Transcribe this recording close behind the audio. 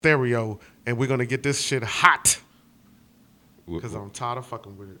stereo, and we're gonna get this shit hot. W- Cause I'm tired of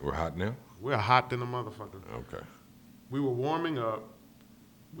fucking with it. We're hot now? We're hot than a motherfucker. Okay. We were warming up.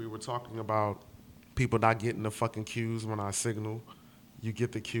 We were talking about people not getting the fucking cues when I signal. You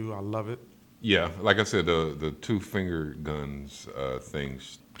get the cue. I love it. Yeah, like I said, the two finger guns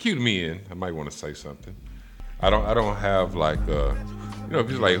things cued me in. I might want to say something. I don't have like if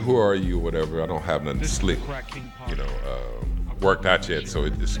it's like who are you or whatever. I don't have nothing slick, worked out yet. So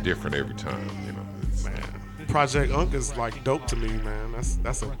it's different every time. Project Unk is like dope to me, man.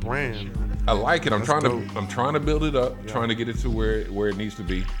 That's a brand. I like it. I'm That's trying to build it up, trying to get it to where it needs to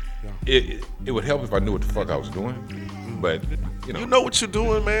be. Yeah. It would help if I knew what the fuck I was doing, but You know what you're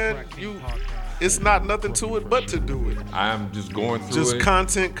doing, man. It's not nothing to it but to do it. I'm just going through Just it.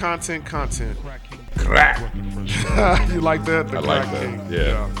 content. Crack. You like that? The I like Crack that. King.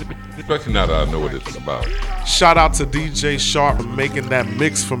 Yeah. Especially now that I know what it's about. Shout out to DJ Sharp for making that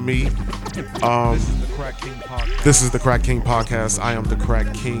mix for me. This is the Crack King podcast. I am the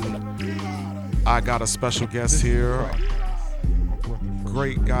Crack King. I got a special guest here.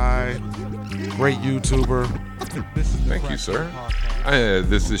 Great guy, great YouTuber. Thank you, sir.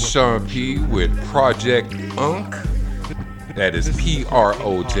 This is Sean P with Project Unk. That is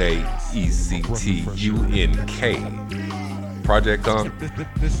PROJECTUNK. Project Unk.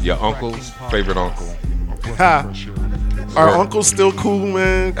 Your uncle's favorite uncle. Are uncles still cool,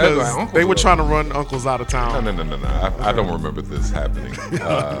 man? That's Because right, they were uncles trying to run uncles out of town. No. I don't remember this happening.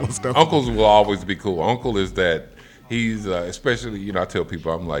 Most definitely. Uncles will always be cool. Uncle is that he's especially I tell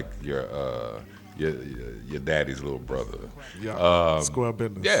people I'm like your daddy's little brother. Yeah, square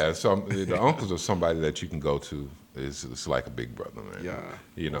business. Yeah, so the uncles are somebody that you can go to. It's like a big brother, man.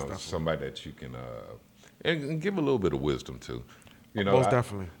 Yeah, somebody that you can and give a little bit of wisdom to. Most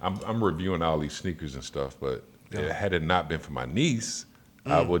definitely. I'm reviewing all these sneakers and stuff, but had it not been for my niece,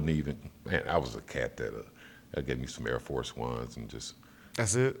 I wouldn't even. Man, I was a cat that gave me some Air Force Ones and just.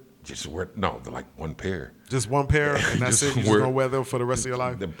 That's it. Just wear they're like one pair. Just one pair, and that's Just it. You're just gonna wear them for the rest of your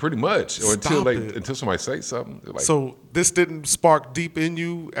life. Pretty much, or Stop it. until somebody say something. Like, So this didn't spark deep in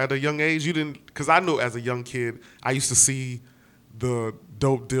you at a young age. You didn't, because I know as a young kid, I used to see the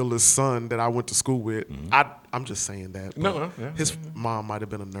dope dealer's son that I went to school with. I'm just saying that. No, his mom might have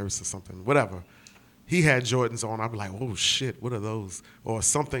been a nurse or something. Whatever. He had Jordans on. I'd be like, oh shit, what are those? Or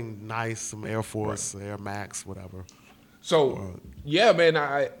something nice, some Air Force, Air Max, whatever. So yeah, man,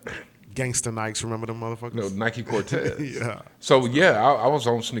 I Gangsta Nikes, remember them motherfuckers? Nike Cortez. Yeah. So yeah, I was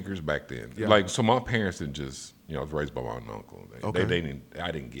on sneakers back then. Yeah. Like so, my parents didn't just I was raised by my aunt and uncle. Okay.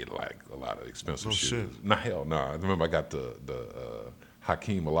 I didn't get like a lot of expensive No shoes. shit. Nah, hell no. I remember I got the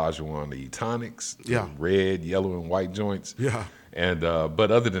Hakeem Olajuwon, the Etonics, the Yeah. red, yellow, and white joints. Yeah. And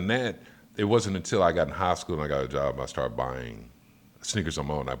but other than that, it wasn't until I got in high school and I got a job I started buying sneakers on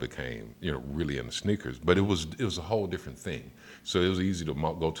my own. I became really into sneakers, but it was a whole different thing. So it was easy to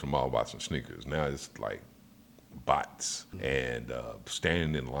go to the mall and buy some sneakers. Now it's like bots and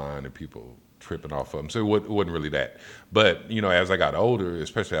standing in line and people tripping off of them. So it wasn't really that. But as I got older,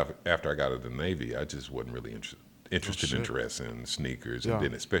 especially after I got out of the Navy, I just wasn't really interested in dressing sneakers, Yeah. and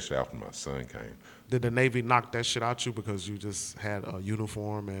then especially after my son came. Did the Navy knock that shit out you because you just had a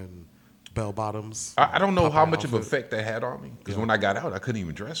uniform and bell bottoms? I don't know how Popeye much of an outfit? effect that had on me because when I got out, I couldn't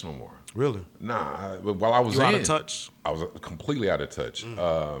even dress no more. Really? Nah, while I was You in, out of touch? I was completely out of touch.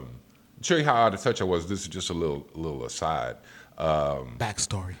 Show you how out of touch I was. This is just a little aside.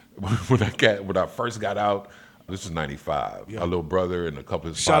 Backstory. When I first got out, this is '95. Yeah. My little brother and a couple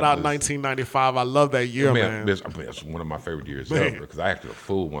of Shout out partners- 1995. I love that year, man. It's one of my favorite years Man. ever because I acted a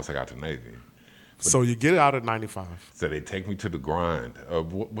fool once I got to Navy. So you get out at 95. So they take me to the grind.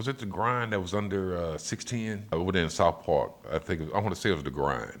 Was it the grind that was under 610 over there in South Park? I want to say it was the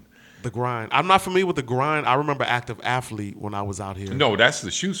grind. The grind. I'm not familiar with the grind. I remember Active Athlete when I was out here. No, that's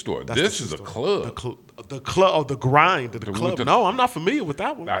the shoe store. That's This the is a shoe club. store. The club of the grind. The club. the- No, I'm not familiar with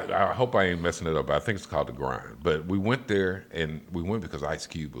that one. I hope I ain't messing it up. I think it's called the grind. But we went there, and we went because Ice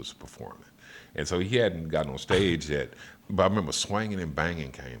Cube was performing, and so he hadn't gotten on stage yet. But I remember Swinging and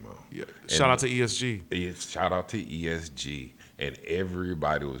Banging came on. Yeah. And Shout out to ESG. Shout out to ESG, and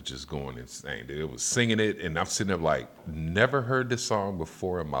everybody was just going insane. They was singing it, and I'm sitting there like, never heard this song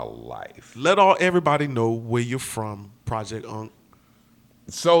before in my life. Let everybody know where you're from, Project Unk.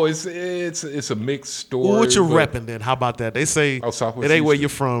 So it's a mixed story. What you but- repping then? How about that? They say Southwest it ain't where Houston. you're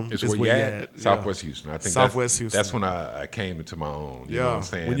from. It's where where you you're at. Yeah. Southwest Houston. I think Southwest Houston. That's when I came into my own. You know what I'm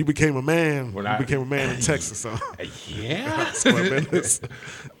saying? When you became a man. When you I- became a man in Texas. Huh? Yeah. Square business.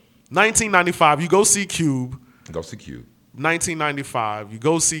 1995, you go see Cube. Go see Cube. 1995, you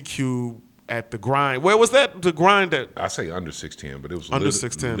go see Cube at the grind. Where was that? The grind at I say under 610, but it was Under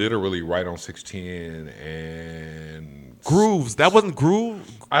 610. literally right on 610 and Grooves. That wasn't Groove.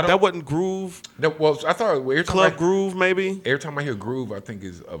 I don't- That wasn't Groove. Well, I thought every time Club Groove, maybe. every time I hear groove, I think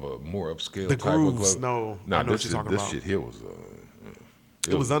is of a more upscale The type Grooves, of club. no, Nah, I know what this you're talking this about. shit here was.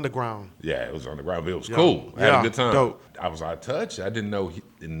 It was underground. Yeah, it was underground, but it was Yeah. cool. I had Yeah, a good time. dope. I was out of touch. I didn't know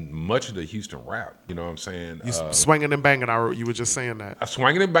in much of the Houston rap. You know what I'm saying? Swinging and banging. You were just saying that. I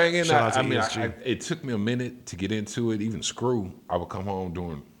swinging and banging. Shout out to I mean, ESG. it took me a minute to get into it. Even Screw, I would come home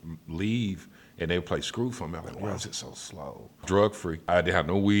during leave, and they would play Screw for me. I'm like, why is it so slow? Drug free. I didn't have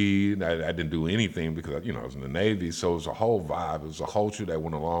no weed. I didn't do anything because I was in the Navy. So it was a whole vibe. It was a culture that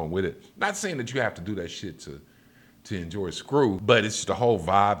went along with it. Not saying that you have to do that shit to enjoy Screw, but it's just the whole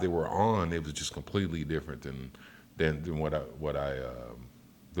vibe they were on. It was just completely different than what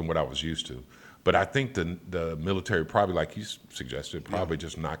I was used to. But I think the military probably, like you suggested, probably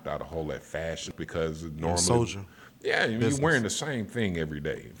just knocked out a whole lot fashion because normally soldier. Yeah, you're wearing the same thing every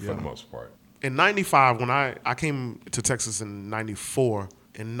day for the most part. In 95, when I came to Texas in 94,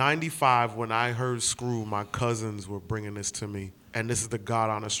 in 95, when I heard Screw, my cousins were bringing this to me, and this is the God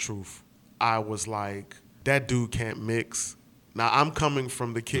honest truth. I was like, that dude can't mix. Now, I'm coming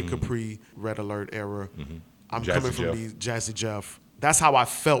from the Kid Capri, Red Alert era. I'm Jazzy coming from Jeff. these Jazzy Jeff. That's how I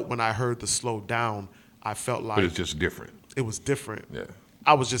felt when I heard the slow down. I felt like But it's just different. it was different. Yeah.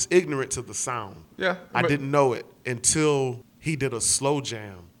 I was just ignorant to the sound. Yeah, I but- didn't know it until he did a slow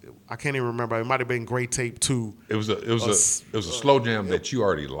jam. I can't even remember. It might have been Great Tape 2 It was a slow jam that you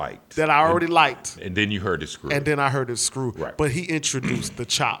already liked. that I already liked. And then you heard it Screw. And then I heard it Screw. Right. But he introduced the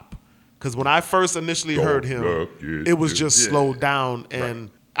chop. Because when I first initially heard him, yeah, it was just yeah. slowed down. And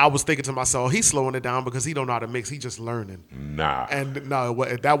I was thinking to myself, he's slowing it down because he don't know how to mix. He's just learning. Nah. And no,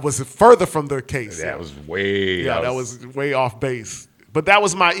 that was further from the case. that was way Yeah, that was way off base. But that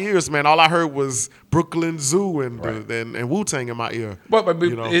was my ears, man. All I heard was Brooklyn Zoo and and Wu-Tang in my ear. But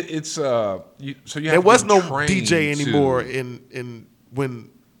you know. it's so you have There to was be no trained DJ to- anymore in when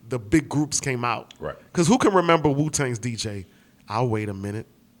the big groups came out. Right. Because who can remember Wu-Tang's DJ? I'll wait a minute.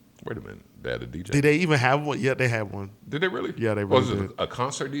 Wait a minute, they had a DJ. Did they even have one? Yeah, they had one. Did they really? Yeah, they really Was it did. a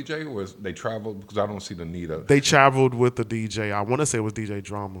concert DJ? Or was they traveled? Because I don't see the need of. They traveled with the DJ. I want to say it was DJ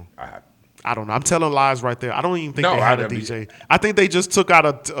Drama. I don't know. I'm telling lies right there. I don't even think No, they had a I mean- DJ. I think they just took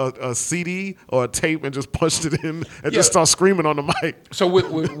out a CD or a tape and just punched it in and just started screaming on the mic. So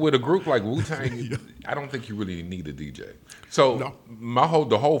with a group like Wu-Tang, I don't think you really need a DJ. So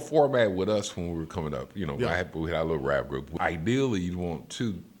the whole format with us when we were coming up, we had a little rap group. Ideally, you want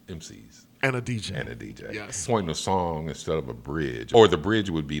two MCs. And a DJ. And a DJ. Yes. Pointing a song instead of a bridge. Or the bridge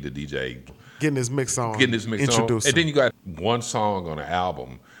would be the DJ Getting his mix on. introducing. Introducing. And then you got one song on an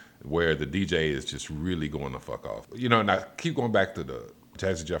album where the DJ is just really going the fuck off. And I keep going back to the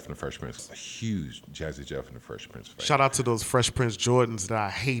Jazzy Jeff and the Fresh Prince. A huge Jazzy Jeff and the Fresh Prince fan. Shout out to those Fresh Prince Jordans that I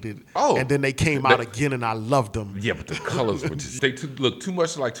hated. Oh. And then they came out again and I loved them. Yeah, but the colors were just, they look too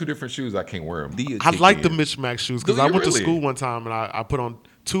much like two different shoes. I can't wear them. I like the mismatch shoes because Do I you went to really? school one time and I put on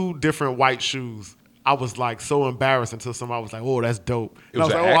two different white shoes. I was like so embarrassed until somebody was like, "Oh, that's dope." And It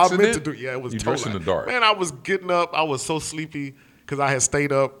was I was an like, "Oh, I meant to accident? do." Yeah, it was. You totally. dressed in the dark. Man, I was getting up. I was so sleepy because I had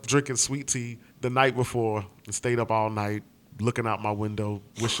stayed up drinking sweet tea the night before and stayed up all night looking out my window,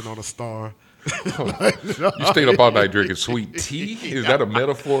 wishing on a star. You stayed up all night drinking sweet tea? Is that a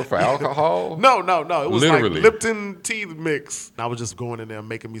metaphor for alcohol? No. It was Literally. like Lipton tea mix. I was just going in there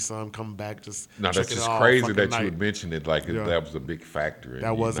making me some, coming back, just No, that's drinking just it all crazy fucking that night. you would mention it like that was a big factor. in That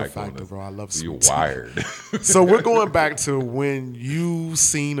you was a not going factor, to- bro. I love You're sweet tea. wired. So we're going back to when you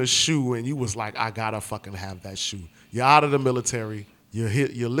seen a shoe and you was like, I gotta fucking have that shoe. You're out of the military. You're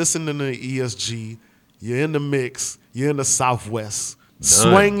listening to ESG. You're in the mix. You're in the Southwest.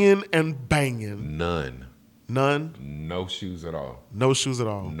 Swinging and banging. None. None? No shoes at all. No shoes at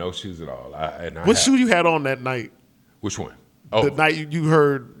all. No shoes at all. What shoe you had on that night? Which one? Oh, The night you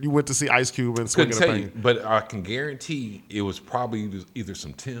heard you went to see Ice Cube and couldn't Swinging and tell you, Banging. but I can guarantee it was probably either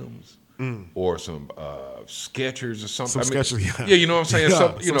some Timbs or some Skechers or something. Some Skechers, yeah. Yeah, you know what I'm saying?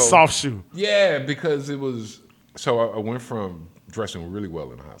 Yeah, some soft shoe. Yeah, because it was. So I went from dressing really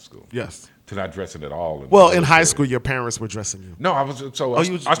well in high school. Yes. To not dressing at all. Well, in military. high school, your parents were dressing you. No, I was so.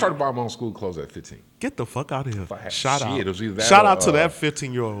 you was- I started buying my own school clothes at 15. Get the fuck out of here. I had Shout shit, out. it was either that Shout or, out to that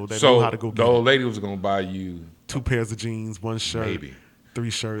 15-year-old that So knew how to go the get old it. lady was gonna buy you. 2 pairs of jeans, 1 shirt, Maybe. 3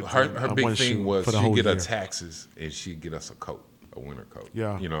 shirts. Her and big one thing shoe was for the she'd whole get year. her taxes and she'd get us a coat, a winter coat.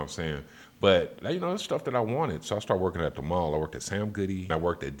 Yeah. You know what I'm saying? But, it's stuff that I wanted. So I started working at the mall. I worked at Sam Goody. I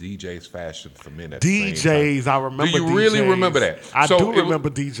worked at DJ's Fashion for men at the same DJs, time. I remember Do you really DJs. remember that? I So do it was- remember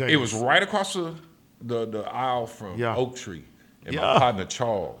DJs. It was right across the aisle from Yeah. Oak Tree. And Yeah. my partner,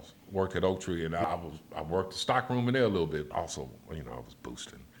 Charles, worked at Oak Tree, and I worked the stock room in there a little bit. Also, I was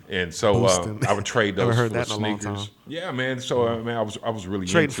boosting. And so Boosting. I would trade Never those heard for that in a long sneakers. time. Yeah, man. So I was really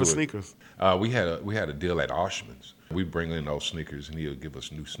Trading into for it. sneakers. We had a deal at Oshman's. We'd bring in those sneakers, and he'd give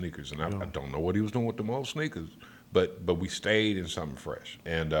us new sneakers. And I don't know what he was doing with them old sneakers, but we stayed in something fresh.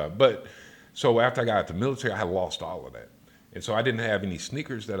 And but so after I got out the military, I had lost all of that, and so I didn't have any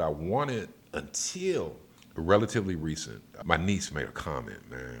sneakers that I wanted until relatively recent. My niece made a comment,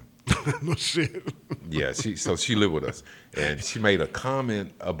 man. No shit. Yeah, she lived with us, and she made a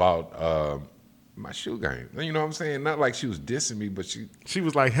comment about my shoe game. You know what I'm saying? Not like she was dissing me, but She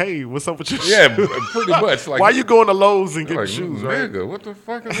was like, "Hey, what's up with your yeah, shoes? pretty much. Like, Why you going to Lowe's and getting like, shoes, right?" nigga, what the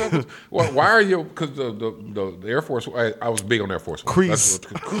fuck is up? Why are you? Because the Air Force, I was big on Air Force One. Crease.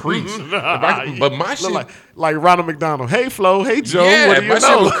 Crease. But my shit, Look like Ronald McDonald. Hey, Flo. Hey, Joe. yeah, What do you my shit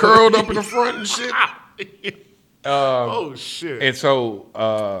know? was curled up in the front and shit. Oh shit. And so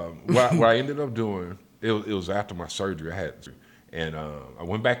what I ended up doing, it was after my surgery. I had, and I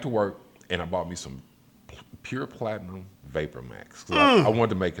went back to work and I bought me some pure platinum Vapor Max. 'Cause I wanted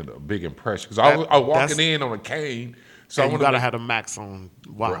to make a big impression because I was walking in on a cane. So And I you wanted gotta to have a max on.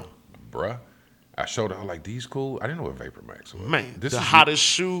 Wow, bruh. I showed her like these cool. I didn't know what Vapor Max was. man, This the is hottest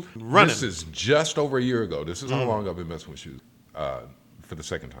shoe running. This is just over a year ago. This is how long I've been messing with shoes for the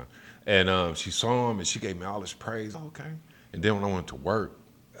second time. And she saw them and she gave me all this praise. Oh, okay. And then when I went to work,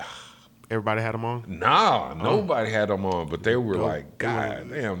 Everybody had them on. nah, nobody had them on, but they were like, God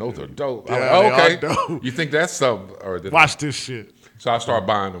damn, those are dope. I was Yeah, like, they are okay. dope. You think that's something? Or did Watch this shit. So I started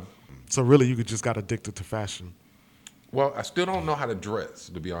buying them. So really, you just got addicted to fashion. Well, I still don't know how to dress,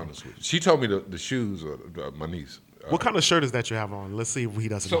 to be honest with you. She told me the shoes, my niece. What kind of shirt is that you have on? Let's see if he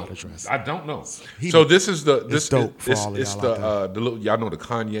doesn't know So how to dress. I don't know. He- So this is the it's dope for all of it's y'all out the little, y'all know the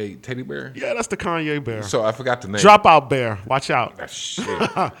Kanye teddy bear. Yeah, that's the Kanye bear. So I forgot the name. Dropout bear. Watch out. Ah, shit.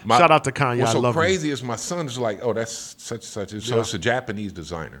 Shout out to Kanye. What's I so love him. crazy is my son's like, oh, that's such and such. So Yeah. it's a Japanese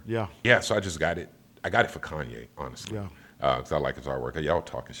designer. Yeah. Yeah. So I just got it. I got it for Kanye, honestly. Yeah. Because I like his artwork. Y'all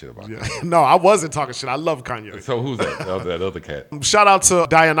talking shit about Yeah. that. No, I wasn't talking shit. I love Kanye. So who's that? Oh, that other cat. Shout out to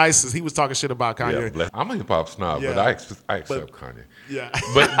Dionysus. He was talking shit about Yeah, Kanye. I'm a hip hop snob, but Yeah. I accept Kanye. Yeah.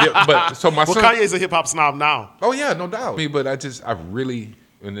 But so my Well, son. Kanye's a hip hop snob now. Oh yeah, no doubt. I mean, but I really,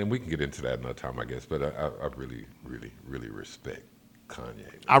 and then we can get into that another time, I guess. But I really, really, really respect Kanye.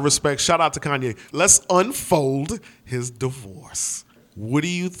 I respect. Shout out to Kanye. Let's unfold his divorce. What are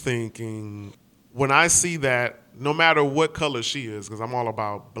you thinking when I see that? No matter what color she is, because I'm all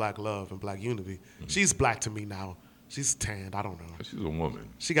about black love and black unity. Mm-hmm. She's black to me now. She's tanned. I don't know. She's a woman.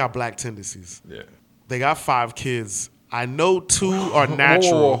 She got black tendencies. Yeah. They got 5 kids. I know 2 are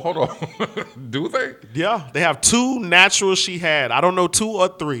natural. Whoa, hold on. Do they? Yeah, they have 2 natural she had. I don't know 2 or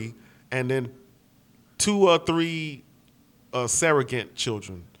 3, and then 2 or 3 surrogate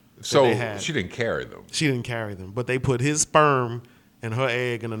children. that So they had. she didn't carry them, She didn't carry them, but they put his sperm and her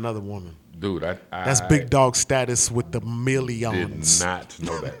egg in another woman. dude. That's big dog status with the Did millions. not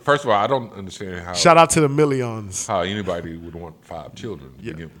know that. First of all, I don't understand how Shout out to the millions. how anybody would want 5 children.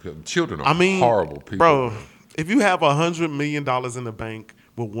 Yeah. Because children are I mean, horrible people, bro. If you have $100 million in the bank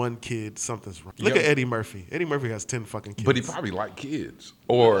with 1 kid, something's wrong. Look Yeah. at Eddie Murphy. Eddie Murphy has 10 fucking kids. But he probably liked kids,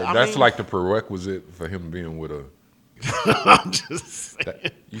 or I that's mean- like the prerequisite for him being with a. I'm just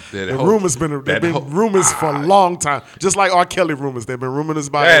saying. The rumors been rumors for a long time, just like R. Kelly rumors. They've been rumors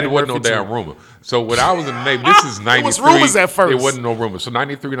about. That Eddie wasn't no Murphy, too. damn rumor. So when I was in the Navy, this is 93. It was rumors at first. It wasn't no rumor. So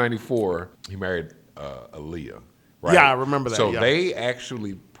 93, 94, he married Aaliyah. Right? Yeah, I remember that, So yeah. they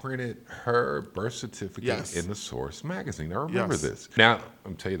actually printed her birth certificate Yes. in the Source magazine. I remember Yes. this. Now,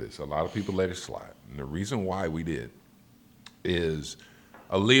 I'm tell you this. A lot of people let it slide. And the reason why we did is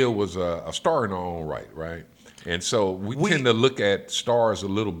Aaliyah was a star in her own right? And so we tend to look at stars a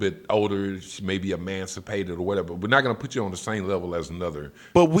little bit older, maybe emancipated or whatever. We're not going to put you on the same level as another.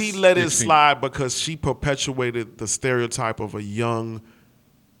 But we let it 16 slide because she perpetuated the stereotype of a young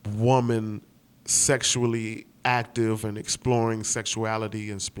woman sexually active and exploring sexuality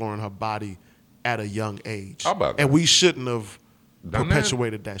and exploring her body at a young age. How about And that? we shouldn't have Done that?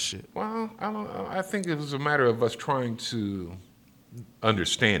 perpetuated that shit. Well, I think it was a matter of us trying to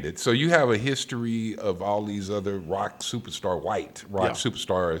understand it. So you have a history of all these other white rock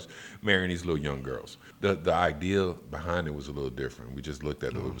superstars marrying these little young girls. The idea behind it was a little different. We just looked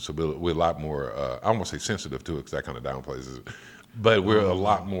at it. So we're a lot more, I don't want to say sensitive to it because that kind of downplays it, but we're a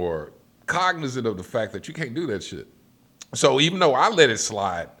lot more cognizant of the fact that you can't do that shit. So even though I let it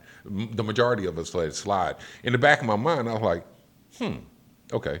slide, the majority of us let it slide, in the back of my mind, I was like,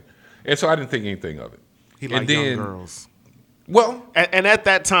 okay. And so I didn't think anything of it. He liked young girls. Well, And at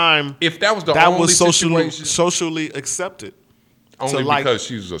that time, if that was the that only was situation, socially accepted. Only like, because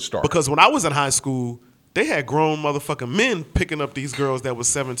she's a star. because when I was in high school, they had grown motherfucking men picking up these girls that was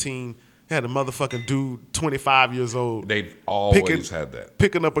 17. They had a motherfucking dude 25 years old They've always had that.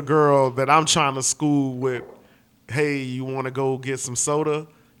 picking up a girl that I'm trying to school with. Hey, you want to go get some soda?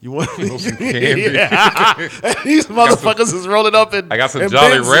 You want some candy? Yeah. And these motherfuckers is rolling up in. I got some in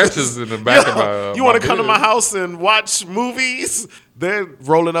Jolly Benzes. Ranchers in the back of my. You want to my come to bed. my house and watch movies? They're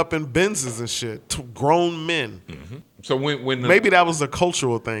rolling up in Benzes and shit. Grown men. So when Maybe that was a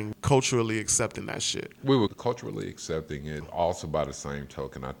cultural thing, culturally accepting that shit. we were culturally accepting it, also by the same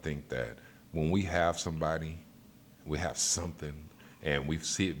token, I think that when we have somebody, we have something, and we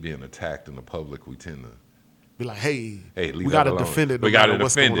see it being attacked in the public, we tend to, Be like, hey, hey, leave we that got to alone. defend it. No We got to matter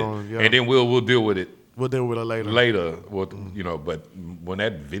what's defend going it, on. Yeah. and then we'll deal with it We'll deal with it later. later. Well, but when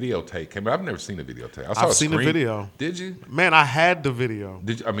that videotape came out, I've never seen a videotape. I saw I've a seen the screen. Did Did you? Man, I had the video.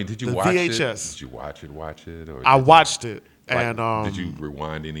 Did you The watch it? VHS. Did you watch it, or I did you- watched it, like, and did you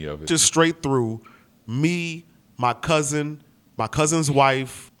rewind any of it? just straight through. Me, my cousin's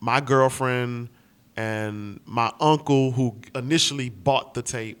wife, my girlfriend, and my uncle who initially bought the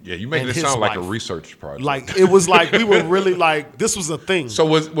tape. Yeah, you make and it his sound like a wife. research project. Like it was like we were really like this was a thing. So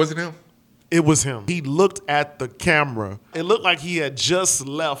was it him? It was him. He looked at the camera. It looked like he had just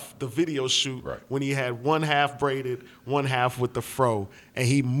left the video shoot Right. when he had one half braided, one half with the fro. And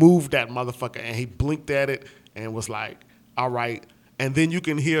he moved that motherfucker and he blinked at it and was like, all right. And then you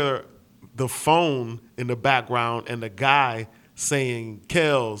can hear the phone in the background and the guy saying,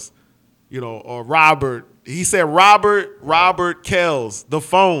 Kells, or Robert. He said, Robert Kells, the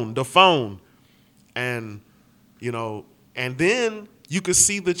phone. And, and then you could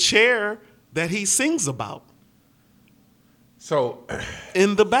see the chair that he sings about So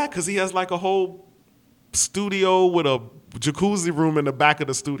in the back because he has like a whole studio with a jacuzzi room in the back of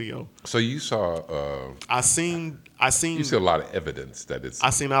the studio. So you saw I seen you see a lot of evidence that it's I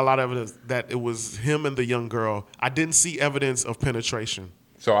seen a lot of evidence that it was him and the young girl. I didn't see evidence of penetration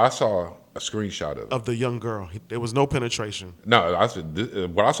so I saw a screenshot of it. of the young girl. There was no penetration. No, I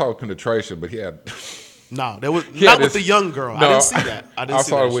said what I saw was penetration, but he had No, there was he not had with this- the young girl. No, I didn't see that. I didn't see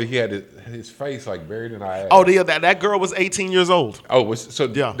saw that it where shit. he had his face like buried in our ass. Oh, that girl was 18 years old. Oh,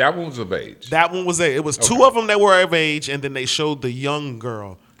 Yeah. that one was of age. That one was it was two of them that were of age, and then they showed the young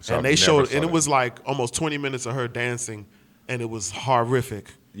girl, So and I've they never showed, saw and it that. was like almost 20 minutes of her dancing, and it was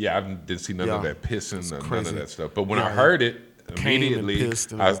horrific. Yeah, I didn't see none of Yeah. that pissing, none crazy. of that stuff. But when I Yeah. heard it, Came and immediately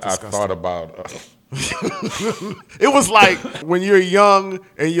pissed, and it I was disgusting. thought about It was like when you're young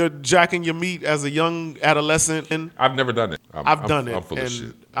and you're jacking your meat as a young adolescent, and I've never done it. I've done it, I'm full and of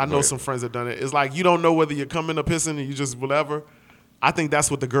shit. I Go know ahead. some friends that done it. It's like you don't know whether you're coming or pissing, and you just whatever. I think that's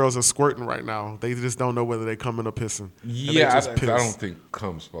what the girls are squirting right now. They just don't know whether they're coming or pissing. And they Yeah, just I piss. don't think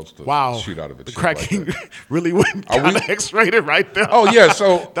cum's supposed to Wow, shoot out of a the shit cracking like that. really went Are kind of we- X-rated right there. Oh yeah,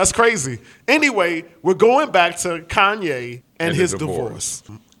 so That's crazy. Anyway, we're going back to Kanye and And the his divorce.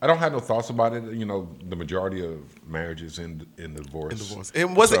 divorce. I don't have no thoughts about it. The majority of marriages in divorce.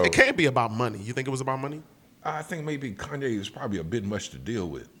 It can't be about money. You think it was about money? I think maybe Kanye is probably a bit much to deal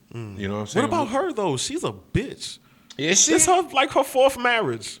with. You know what I'm saying? What about her though? She's a bitch. Is she? It's her fourth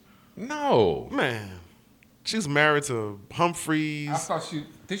marriage. No. Man, she was married to Humphreys. I thought she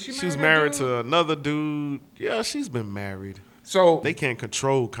She was married to another dude. Yeah, she's been married. So They can't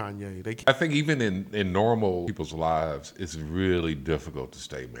control Kanye. They can't. I think even in normal people's lives, it's really difficult to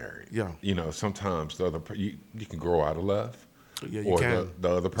stay married. Yeah. Sometimes the other you can grow out of love. Yeah, you or can. The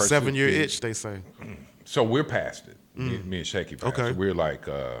other person. 7-year can- itch, they say. So we're past it. Me and Shaky passed Okay. it. We're like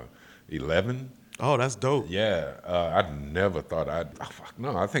 11. Oh, that's dope. Yeah, I never thought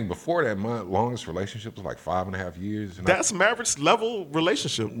no. I think before that, my longest relationship was like 5.5 years. And That's marriage level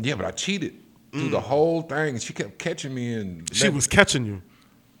relationship. yeah, but I cheated through the whole thing. She kept catching me and She was catching you.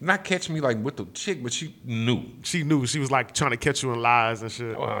 not catching me like with the chick, but she knew. She knew. She was like trying to catch you in lies and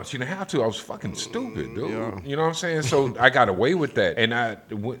shit. Well, she didn't have to. I was fucking stupid, dude. Yeah. You know what I'm saying? So I got away with that, and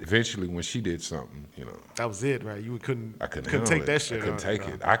eventually when she did something, That was it, right? You couldn't. I couldn't take handle it. that shit. I couldn't take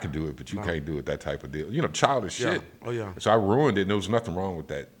huh? it. I could do it, but you can't do it. That type of deal. Childish Yeah. shit. Oh, yeah. So I ruined it. And there was nothing wrong with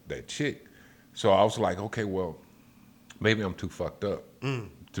that chick. So I was like, okay, well, maybe I'm too fucked up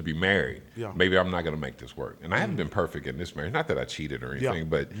to be married. Yeah. Maybe I'm not gonna make this work. And I haven't been perfect in this marriage. Not that I cheated or anything,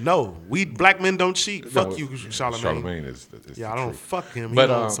 but no, we black men don't cheat. Fuck you, Charlamagne. Charlamagne is Yeah, the I don't truth. fuck him. He But,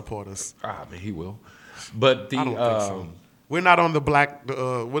 don't support us. Man, he will. But the I don't think so. We're not on the black.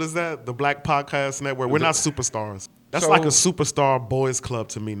 What is that? The Black Podcast Network. We're not superstars. That's So- like a superstar boys club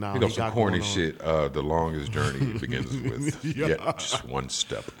to me now. You know, He some got corny going on. shit. The longest journey begins with Yeah. just one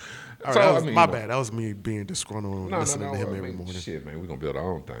step. All right, So, that was, I mean, my bad. That was me being disgruntled No, listening to him I every mean, morning. shit, man, we're gonna build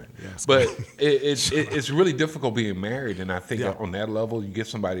our own thing. Yes. But it's really difficult being married, and I think Yeah. on that level, you get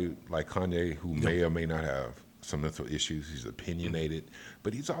somebody like Kanye who may or may not have some mental issues. He's opinionated,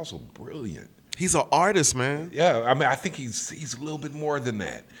 but he's also brilliant. He's an artist, man. Yeah, I mean, I think he's a little bit more than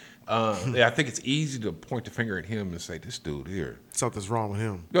that. I think it's easy to point the finger at him and say, "This dude here." Something's wrong with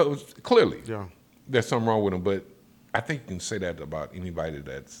him. No, clearly, Yeah. there's something wrong with him. But I think you can say that about anybody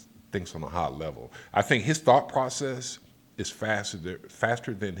that thinks on a high level. I think his thought process is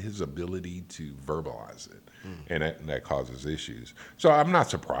faster than his ability to verbalize it, and that causes issues. So I'm not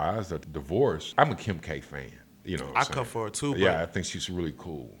surprised that the divorce. I'm a Kim K fan. You know, what I'm I saying? come for her too. But Yeah, I think she's really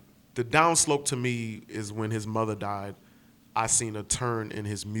cool. the downslope to me is when his mother died. I seen a turn in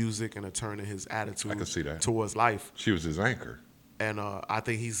his music and a turn in his attitude I can see that. towards life. She was his anchor. And I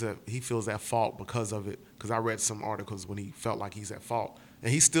think he feels at fault because of it. Because I read some articles when he felt like he's at fault,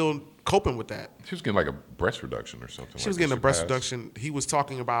 and he's still coping with that. She was getting like a breast reduction or something. She was getting a breast reduction. He was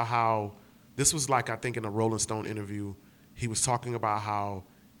talking about how this was like, I think in a Rolling Stone interview, he was talking about how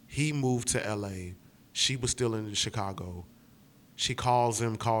he moved to L.A. She was still in Chicago. She calls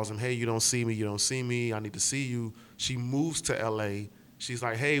him, hey, you don't see me, I need to see you. She moves to L.A. She's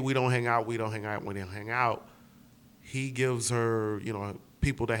like, hey, we don't hang out. He gives her,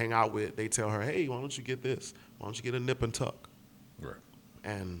 people to hang out with. They tell her, hey, why don't you get this? Why don't you get a nip and tuck? Right.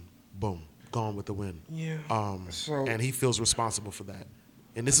 And boom, gone with the wind. Yeah. And he feels responsible for that.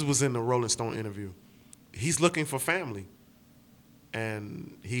 And this was in the Rolling Stone interview. He's looking for family.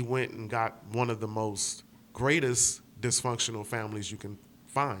 And he went and got one of the most greatest dysfunctional families you can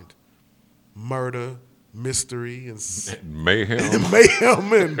find. Murder, mystery, and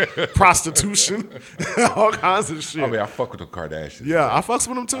mayhem. and prostitution, all kinds of shit. I mean, I fuck with the Kardashians. Yeah, I fucks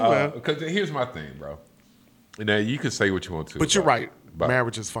with them too, man. Because here's my thing, bro. Now, you can say what you want to. But you're right.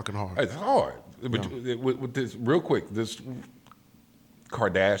 Marriage is fucking hard. It's hard. But with this, real quick, this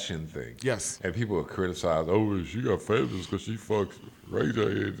Kardashian thing. Yes. And people will criticize, oh, she got famous because she fucks Ray J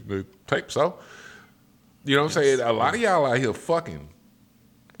and the tape. So, you know what I'm saying? A lot of y'all out here fucking.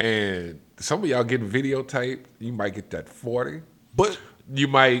 And some of y'all getting videotaped. You might get that 40. But you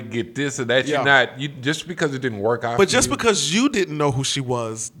might get this or that. Yeah. Just because it didn't work out. But just because you didn't know who she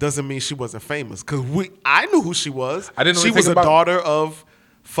was doesn't mean she wasn't famous. Because I knew who she was. I didn't know she was a about daughter of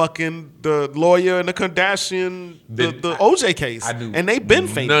fucking the lawyer in the Kardashian, the OJ case. I knew and they've been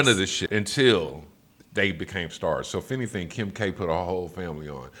famous. None of this shit until they became stars. So if anything, Kim K put her whole family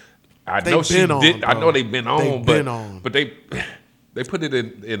on. I know they've been on, but they put it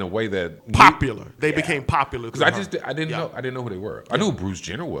in a way that popular. They became popular because I didn't know who they were. I knew who Bruce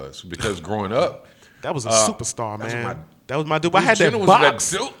Jenner was because growing up, that was a superstar, man. That was my dude. Bruce I had Jenner that was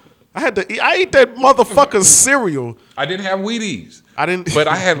box. I ate that motherfucking cereal. I didn't have Wheaties. I didn't, but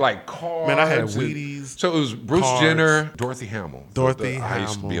I had like cards. Man, I had Wheaties. So it was Bruce Jenner, Dorothy Hamill. I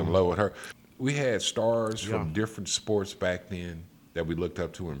used to be in love with her. We had stars from different sports back then that we looked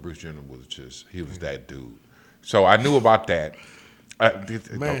up to, and Bruce Jenner was he was that dude. So I knew about that.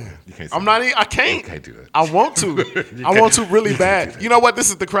 Man, you can't I can't. You can't do that. I want to. I want to really bad. You know what? This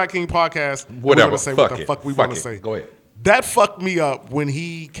is the Crack King podcast. Whatever. We're gonna say what the fuck we want to say. Go ahead. That fucked me up when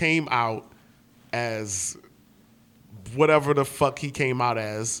he came out as whatever the fuck he came out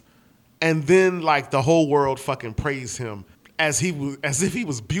as, and then like the whole world fucking praised him as if he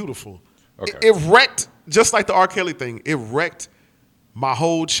was beautiful. Okay. It wrecked, just like the R. Kelly thing. It wrecked my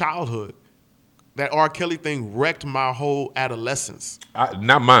whole childhood. That R. Kelly thing wrecked my whole adolescence.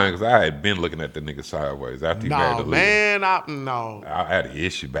 Not mine, because I had been looking at the nigga sideways after he married Aaliyah. No. I had an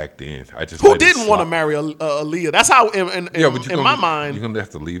issue back then. Who didn't want to marry Aaliyah? That's how, in my mind, you're gonna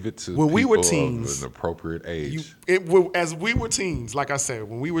have to leave it to when people we were teens, of an appropriate age. As we were teens, like I said,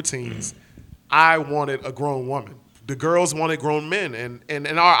 when we were teens, I wanted a grown woman. The girls wanted grown men, and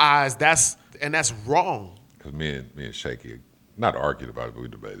in our eyes, that's wrong. Because me and Shaky not argued about it, but we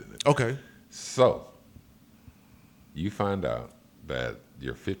debated it. Okay. So, you find out that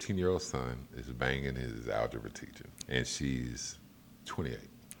your 15-year-old son is banging his algebra teacher, and she's 28.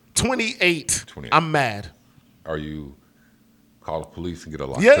 28. I'm mad. Are you call the police and get a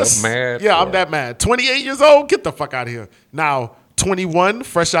locked up mad? Yeah, I'm that mad. 28 years old? Get the fuck out of here. Now, 21,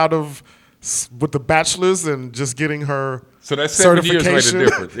 fresh out of with the bachelor's and just getting her so that's 7 years made a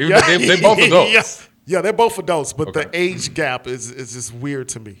difference. Yeah. They're both adults. Yeah, they're both adults, but the age gap is just weird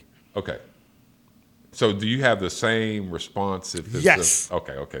to me. Okay. So do you have the same response if it's yes.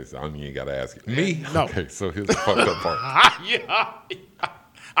 Okay. So you ain't got to ask it. Me? No. Okay, so here's the fucked up part. Yeah.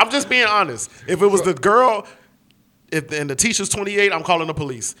 I'm just being honest. If it was the girl, and the teacher's 28, I'm calling the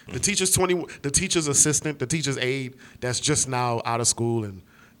police. The teacher's 20, the teacher's assistant, the teacher's aide that's just now out of school and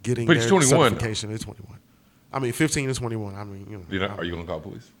getting But their he's 21 certification. They're 21. I mean, 15 to 21. I mean, Are you gonna call the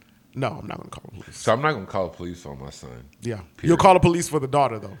police? No, I'm not going to call the police. So I'm not gonna call the police on my son. Yeah. Period. You'll call the police for the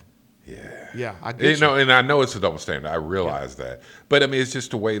daughter, though. Yeah. Yeah, I get you. And I know it's a double standard. I realize that, but I mean, it's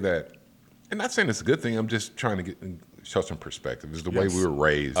just the way that. And not saying it's a good thing. I'm just trying to show some perspective. It's the way we were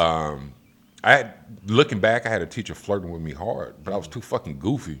raised. Looking back, I had a teacher flirting with me hard, but I was too fucking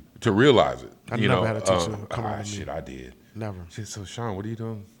goofy to realize it. I never had a teacher come on to me. Shit, I did. Never. She said, so Sean, what are you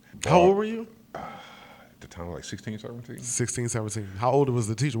doing? How old were you? At the time, like 16, 17. 16, 17. How old was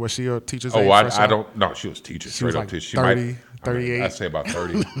the teacher? Was she a teacher's Oh, age? I don't. No, she was teacher. She Straight was up like teacher. She 30, 38. I'd say about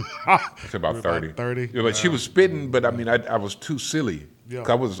 30. I'd say about 30. 30. Yeah, but she was spitting. But I mean, I was too silly. Yeah, 'Cause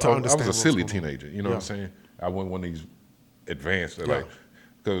I was to understand a what's silly going on. teenager. You know what I'm saying? I wasn't one of these advanced. Yeah. Like,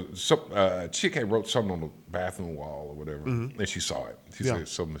 because a chick had wrote something on the bathroom wall or whatever, and she saw it. She Yeah. said,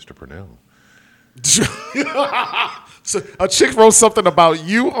 "So, Mr. Purnell." So a chick wrote something about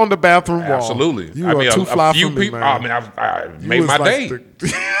you on the bathroom wall. Absolutely. You I are mean, too fly a few for me, people. man. I mean, I You made was my like day.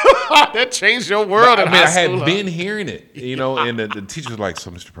 that changed your world. I in mean, I high had school, been hearing it, you know, and the teacher was like, "So,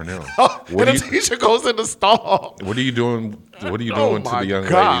 Mr. Purnell, huh? what And are the you, teacher goes in the stall. what are you doing? What are you Oh doing to my the young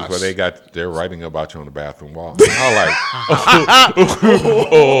gosh. ladies where they're writing about you on the bathroom wall?" And I was like,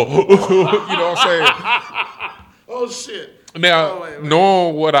 you know what I'm saying? Oh shit! Now,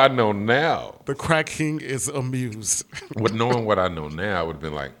 knowing what I know now, The crack king is amused. knowing what I know now, I would have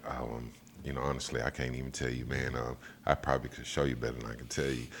been like, you know, honestly, I can't even tell you, man. I probably could show you better than I can tell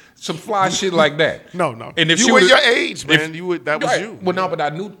you. Some fly shit like that. No. And if you she were would've- your age, man. if- You would. That was Right. you. Well, no, but I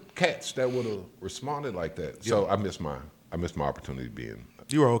knew cats that would have responded like that. So I missed my opportunity being.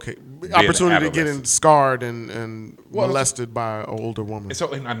 You were okay. Opportunity to get adolescent. scarred and molested by an older woman.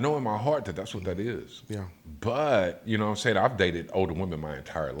 And I know in my heart that that's what that is. Yeah. But, you know what I'm saying, I've dated older women my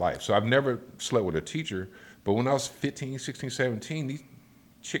entire life. So I've never slept with a teacher. But when I was 15, 16, 17, these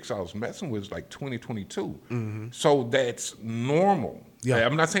chicks I was messing with was like 20, 22. So that's normal. Yeah.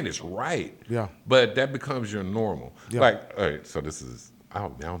 I'm not saying it's right. Yeah. But that becomes your normal. Yeah. Like, all right, so this is, I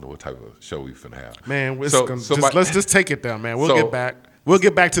don't know what type of show we finna have. Man, So let's just take it down, man. We'll So- get back. We'll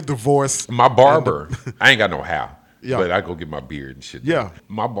get back to divorce. My barber, I ain't got no how, Yeah. but I go get my beard and shit. Yeah. done.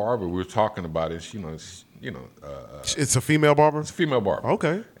 My barber, we were talking about it. It's a female barber. It's a female barber.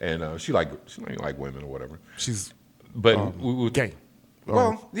 Okay. And she don't even like women or whatever. She's But we would gay.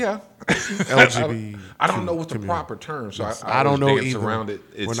 Well, yeah. LGBTQ I don't know what the community. proper term, so Yes. I I don't always know dance either. around it.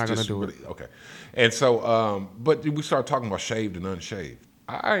 It's We're not gonna just do it. really, okay. And so, but we started talking about shaved and unshaved.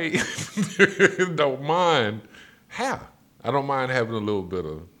 I don't mind hair. I don't mind having a little bit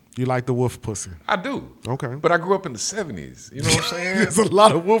of. You like the wolf pussy. I do. Okay. But I grew up in the 70s. You know what I'm saying? There's a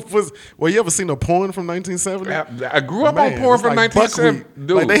lot of wolf pussy. Well, you ever seen a porn from 1970? I grew up Man, on porn it's from like 1970. buckwheat.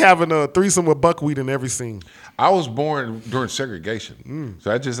 Dude, Like they having a threesome with buckwheat in every scene. I was born during segregation.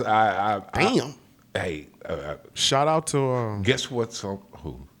 So I just, Damn. Hey, Shout out to guess what's on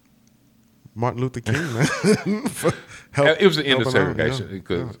who? Martin Luther King, man. For help- It was the end of helping out, segregation. yeah.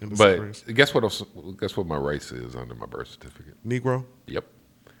 Because, Yeah, end of but segregation. guess what my race is under my birth certificate? Negro. Yep.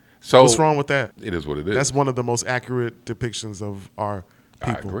 So What's wrong with that? It is what it is. That's one of the most accurate depictions of our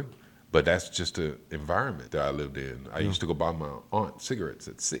I people. agree. But that's just the environment that I lived in. I used to go buy my aunt cigarettes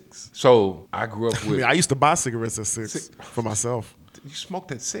at 6. So I grew up I with. mean, I used to buy cigarettes at 6 for myself. You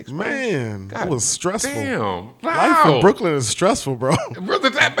smoked at 6, bro? Man, God it was stressful. Damn. Life in Brooklyn is stressful, bro.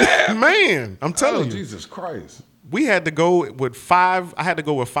 Brother, that bad. Man, I'm telling Oh, you. Jesus Christ. We had to go with 5. I had to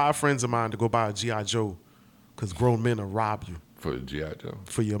go with 5 friends of mine to go buy a G.I. Joe because grown men will rob you For G.I. Joe.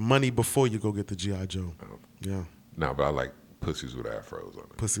 for your money before you go get the G.I. Joe. Yeah. No, but I like pussies with afros on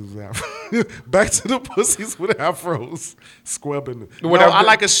it. Pussies with afros. Back to the pussies with afros. Squabbing. No, What I I've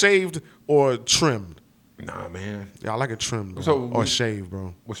like a shaved or trimmed. Nah, man. Yeah, I like a trimmed bro. So or shaved,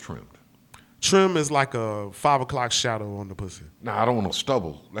 bro. What's trimmed? Trim is like a 5 o'clock shadow on the pussy. Nah, I don't want no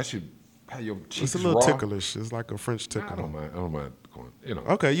stubble. That should have your cheeks It's a little raw. ticklish. It's like a French Nah, tickle. I don't mind. I don't mind going. You know.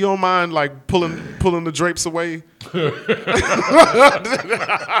 Okay, you don't mind like pulling the drapes away,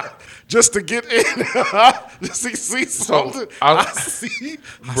 just to get in, just to see something. I see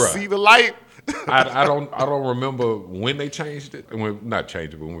Bruh. the light. I don't remember when they changed it. Not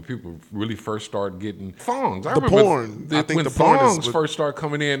changed it, but when people really first started getting thongs. I The remember porn. I think when the porn is thongs with- first started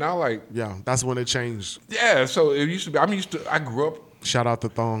coming in. I like, Yeah, that's when it changed. yeah. So it used to be. I grew up Shout out to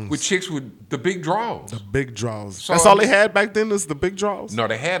thongs. with chicks with the big draws. Big draws. So, That's all they had back then. Is the big draws. No,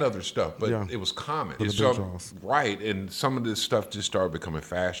 they had other stuff, but Yeah. it was common. the It's big some- draws. right, and some of this stuff just started becoming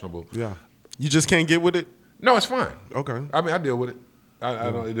fashionable. Yeah, you just can't get with it. No, it's fine. Okay. I mean, I deal with it.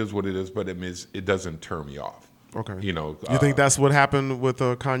 I know it is what it is, but it means it doesn't turn me off. Okay. You know, You think that's what happened with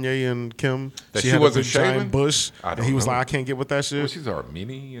Kanye and Kim? That she had wasn't a big giant shaving? bush, I and don't he was know. like, "I can't get with that shit." Well, she's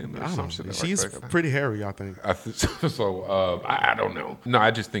Armenian or I some don't shit know. like She's that. pretty hairy, I think. I don't know. No,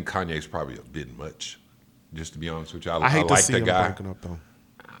 I just think Kanye's probably a bit much. Just to be honest with you, I hate to like see the him guy. breaking up though.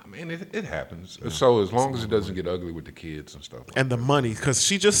 I mean, it happens. So as long as it doesn't get ugly with the kids and stuff. Like And the money, because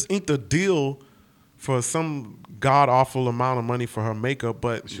she just inked a deal for some god awful amount of money for her makeup.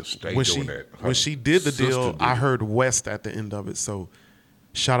 But She'll stay when doing she that. Her when she did the sister deal, did I it. heard West at the end of it. So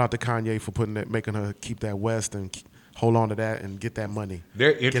shout out to Kanye for making her keep that West and hold on to that and get that money.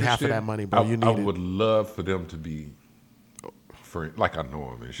 They're Get interested. half of that money, bro. I, You I need it. would love for them to be friends, like I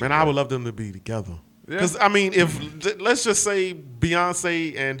know them. And shit, Man, I right? would love them to be together. Yeah. Because, I mean, if let's just say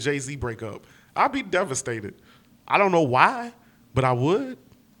Beyonce and Jay-Z break up, I'd be devastated. I don't know why, but I would.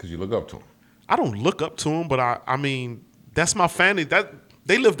 Because you look up to them. I don't look up to them, but I mean, that's my fantasy.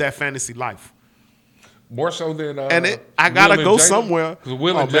 They live that fantasy life. More so than And I gotta go somewhere. Because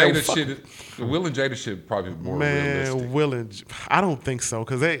Will Oh, and man, Jada fuck shit. Will and Jada shit probably more realistic. Man, I don't think so,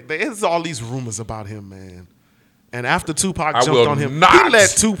 because there's all these rumors about him, man. And after Tupac I jumped will on him, not. he let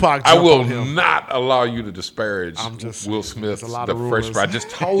Tupac I jump will on him. not allow you to disparage I'm just Will saying, Smith, there's a lot the of Fresh rumors. Prince. I just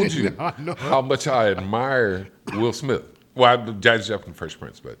told you I know. how much I admire Will Smith. Well, Jazzy Jeff and Fresh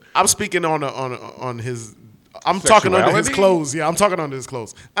Prince, but I'm speaking on his. I'm talking under his Sexuality? clothes. Yeah, I'm talking under his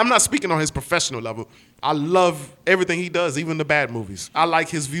clothes. I'm not speaking on his professional level. I love everything he does, even the bad movies. I like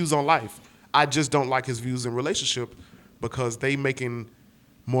his views on life. I just don't like his views in relationship because they making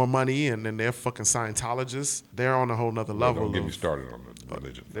more money and then they're fucking Scientologists. They're on a whole nother level. don't get of- me started on the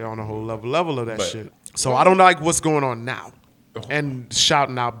religion. They're on a whole level of that But- shit. So I don't like what's going on now. And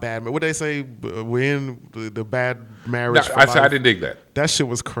shouting out bad. What they say? We're in the bad marriage. No, for I life. didn't dig that. That shit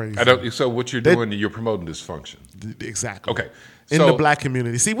was crazy. I don't. So what you're doing, you're promoting dysfunction. Exactly. Okay, In so- the black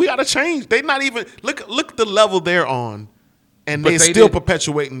community. See, we gotta change. They not even look the level they're on, and But they're they still didn't- because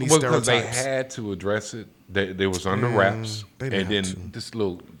because they stereotypes. had to address it. They was under wraps, they and didn't then have to. this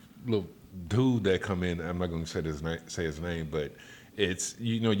little dude that come in. I'm not going to say his name, but it's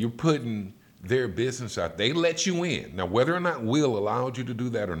you're putting their business out. They let you in. Now, whether or not Will allowed you to do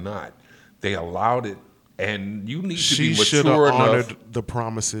that or not, they allowed it, and you need to She be should have mature enough. honored the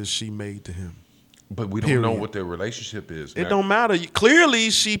promises she made to him. But we don't know period. what their relationship is. It Now, don't matter. Clearly,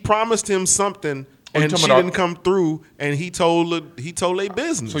 she promised him something, you and talking she about- didn't come through. And he told a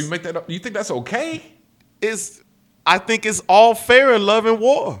business. So you make that up. You think that's okay? I think it's all fair in love and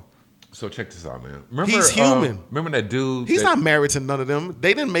war. So check this out, man. Remember, He's human. Remember that dude? He's that- not married to none of them.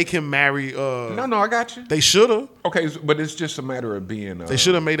 They didn't make him marry. No, I got you. They should have. Okay, but it's just a matter of being. They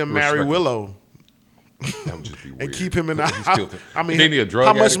should have made him marry respectful. Willow. That would just be weird. And keep him in the He's house. still- I mean, Isn't he a drug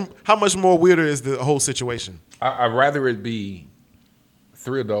how much addict? how much more weirder is the whole situation? I'd rather it be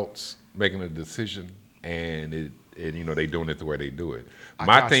 3 adults making a decision, and they doing it the way they do it.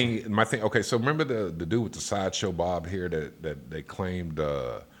 My got thing. Okay, so remember the dude with the sideshow bob here that they claimed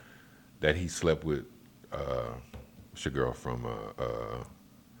that he slept with what's your girl from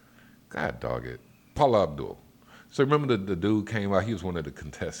God dog it, Paula Abdul. So remember the dude came out. He was one of the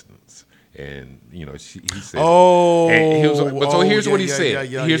contestants. And he said, Oh, and he was, but so here's yeah, what he yeah, said.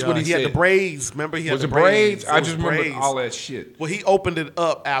 yeah, Here's yeah. what he said. had the braids. Remember, he had Was the it braids? I It just was remember braids. all that shit. Well, he opened it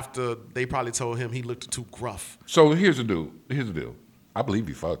up after they probably told him he looked too gruff. So here's the deal. I believe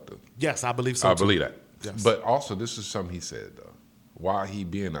he fucked her. Yes, I believe so. I too. believe that. Yes. But also, this is something he said though. While he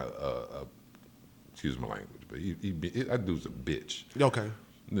being excuse my language, but that dude's a bitch. Okay.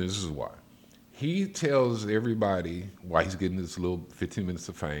 This is why. He tells everybody why he's getting this little 15 minutes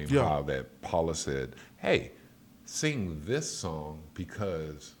of fame. Yeah. How that Paula said, "Hey, sing this song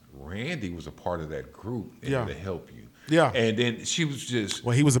because Randy was a part of that group and Yeah. to help you." Yeah. And then she was just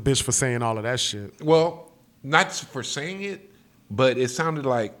Well, he was a bitch for saying all of that shit. well, not for saying it, but it sounded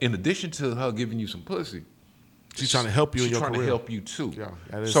like in addition to her giving you some pussy, She's trying to help you in she's your trying career. to help you too. Yeah,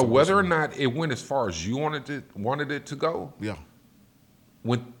 that is so some whether or bullshit. not it went as far as you wanted it to go, Yeah.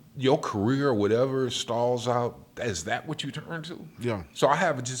 when your career or whatever stalls out, is that what you turn to? Yeah. So I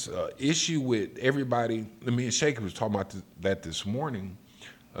have just an issue with everybody. Me and Shaky was talking about that this morning.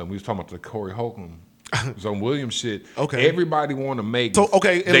 We was talking about the Corey Holcomb. It was on Williams shit. Okay. Everybody want to make So,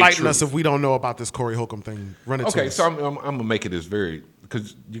 okay, they enlighten truth. us if we don't know about this Corey Holcomb thing. Run it to Okay, us. so I'm gonna make it as very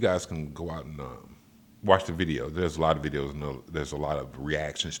because you guys can go out and watch the video. There's a lot of videos and there's a lot of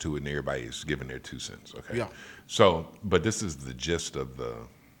reactions to it, and everybody's giving their 2 cents. Okay, Yeah. So, but this is the gist of the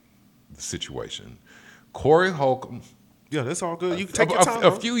situation. Corey Holcomb. Yeah, that's all good. You can take your time. A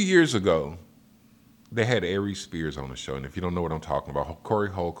bro. few years ago, they had Aries Spears on the show, and if you don't know what I'm talking about, Corey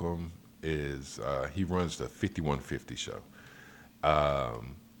Holcomb is he runs the 5150 show.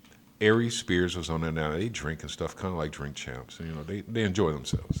 Aries Spears was on there now. They drink and stuff, kind of like Drink Champs. You know, they enjoy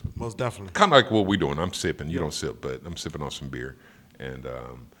themselves. Most definitely. Kind of like what we're doing. I'm sipping. You don't sip, but I'm sipping on some beer. And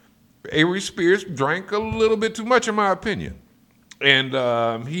Aries Spears drank a little bit too much, in my opinion.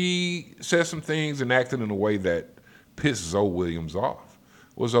 And he said some things and acted in a way that pissed Zoe Williams off.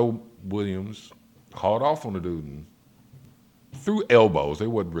 Well, Zoe Williams hauled off on the dude and threw elbows. They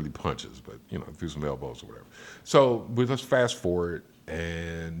wasn't really punches, but, you know, threw some elbows or whatever. So let's fast forward.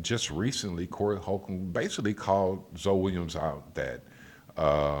 And just recently, Corey Holcomb basically called Zoe Williams out that,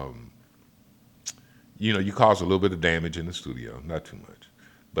 you know, you caused a little bit of damage in the studio, not too much.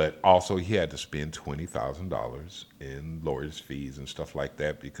 But also he had to spend $20,000 in lawyers' fees and stuff like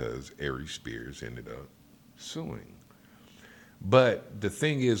that because Aries Spears ended up suing. But the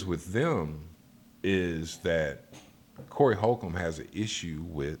thing is with them is that Corey Holcomb has an issue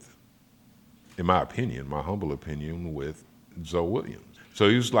with, in my opinion, my humble opinion, with Zoe Williams. So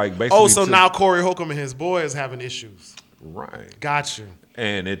he was like basically. Oh, so now Corey Holcomb and his boy is having issues. Right. Gotcha.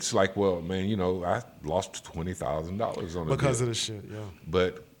 And it's like, well, man, you know, I lost $20,000 on it because of the shit, yeah.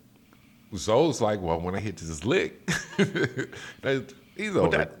 But Zoe's like, well, when I hit this lick, he's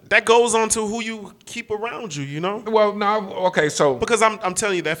over. That goes on to who you keep around you, you know? Well, no, okay, so because I'm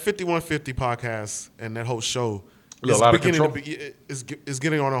telling you that 5150 podcast and that whole show is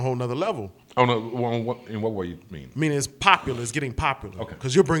getting on a whole nother level. In what way you mean? I mean, it's popular. It's getting popular. Okay.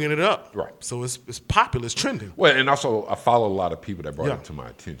 Because you're bringing it up. Right. So it's popular. It's trending. Well, and also I follow a lot of people that brought it to my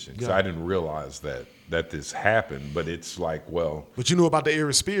attention. So I didn't realize that this happened, but it's like, well. But you knew about the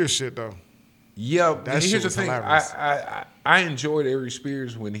Aries Spears shit, though. Yeah. Here's the thing. Hilarious. I enjoyed Aries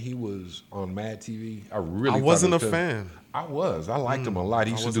Spears when he was on Mad TV. I wasn't a fan. I was. I liked him a lot.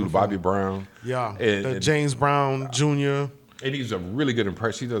 He used to do the Bobby Brown. Yeah. And James Brown Jr. And he's a really good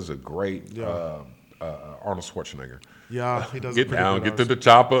impression. He does a great Arnold Schwarzenegger. Yeah, he does. Get down, get to the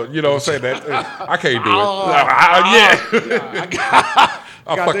chopper. You know what I'm saying? That I can't do it. I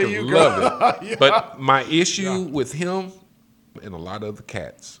fucking love it. But my issue with him and a lot of other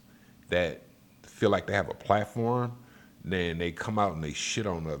cats that feel like they have a platform, then they come out and they shit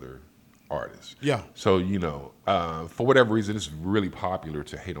on other artists. Yeah. So, you know, for whatever reason, it's really popular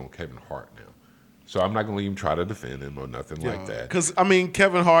to hate on Kevin Hart now. So I'm not going to even try to defend him or nothing like that. Because, I mean,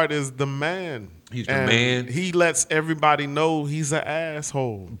 Kevin Hart is the man. He's the man. He lets everybody know he's an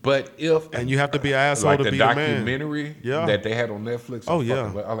asshole. But and you have to be an asshole like to be the man. Like the documentary that they had on Netflix. Oh, yeah.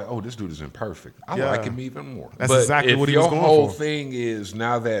 I'm like, oh, this dude is imperfect. I like him even more. That's exactly what he was going for. Your whole thing is,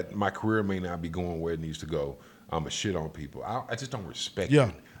 now that my career may not be going where it needs to go, I'm a shit on people. I just don't respect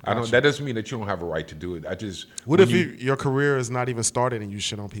it. That doesn't mean that you don't have a right to do it. What if your career is not even started and you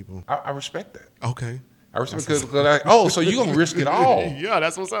shit on people? I respect that. Okay. I respect because so you gonna risk it all? Yeah,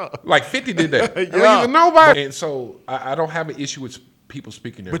 that's what's up. Like 50 did that. I don't even know about it. And so I don't have an issue with people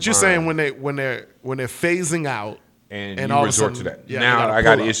speaking their mind. But you're saying when they're phasing out and you all resort to that. Yeah, now I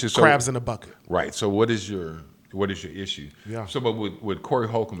got an issue. So, crabs in a bucket. Right. So what is your issue? Yeah. So, but with Corey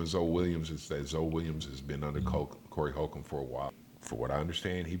Holcomb and Zoe Williams, is that Zoe Williams has been under Corey Holcomb for a while. For what I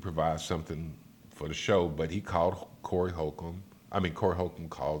understand, he provides something for the show, but he called Corey Holcomb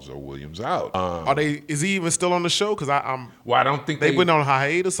called Zoe Williams out. Is he even still on the show? Because I'm. Well, I don't think they've been on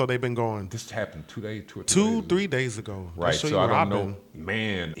hiatus, so they've been going. This happened 3 days ago. Right. So I don't know.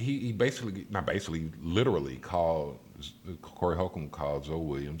 Man, he literally called Corey Holcomb called Zoe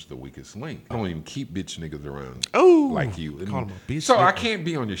Williams the weakest link. I don't even keep bitch niggas around like you. Call him a bitch. So I can't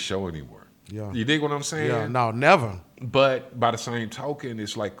be on your show anymore. Yeah. You dig what I'm saying? Yeah. No, never. But by the same token,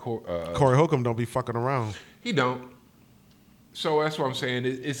 it's like Corey Holcomb don't be fucking around. He don't. So that's what I'm saying.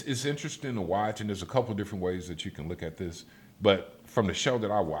 It's interesting to watch, and there's a couple different ways that you can look at this. But from the show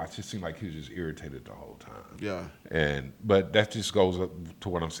that I watched, it seemed like he was just irritated the whole time. Yeah. But that just goes up to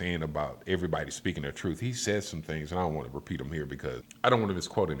what I'm saying about everybody speaking their truth. He said some things, and I don't want to repeat them here because I don't want to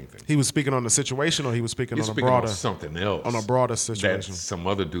misquote anything. He was speaking on the situation, or he was speaking on something else, on a broader situation that some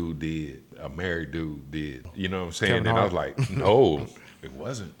other dude did, a married dude did. You know what I'm saying? And I was like, no, it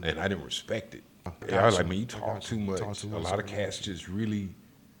wasn't, and I didn't respect it. I was like, man, you talk too much. A lot of cats just really,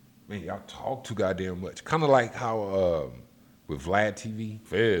 man, y'all talk too goddamn much. Kind of like how with Vlad TV,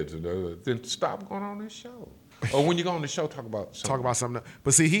 Feds, and then stop going on this show. Or when you go on the show, talk about something. Else.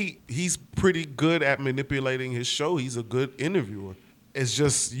 But see, he's pretty good at manipulating his show. He's a good interviewer. It's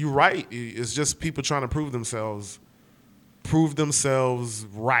just, you're right. It's just people trying to prove themselves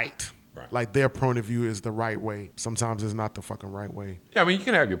right. Like their point of view is the right way. Sometimes it's not the fucking right way. Yeah, I mean, you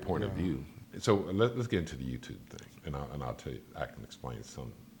can have your point of view. So let's get into the YouTube thing, and I'll tell you, I can explain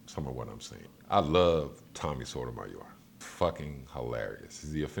some of what I'm saying. I love Tommy Sotomayor. Fucking hilarious.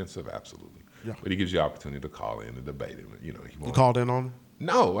 Is he offensive? Absolutely. Yeah. But he gives you the opportunity to call in and debate it. You know, he You won't. called in on him?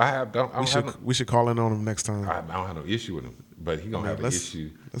 No, I don't have no, We should call in on him next time. I don't have no issue with him. But he gonna have an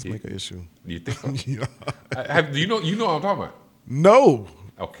issue. Let's make an issue. You think so? Yeah. Do you know what I'm talking about? No.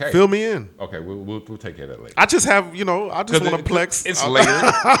 Okay. Fill me in. Okay, we'll take care of that later. I just have, I just want to flex. It's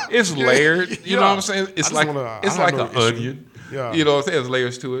layered. It's layered. You know what I'm saying? It's like it's like an onion. Yeah. You know what I'm saying? There's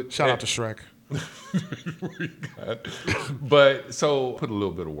layers to it. Shout out to Shrek. But so put a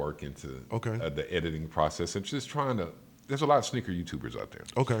little bit of work into the editing process and just trying to. There's a lot of sneaker YouTubers out there.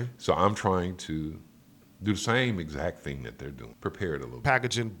 Okay. So I'm trying to do the same exact thing that they're doing. Prepare it a little bit.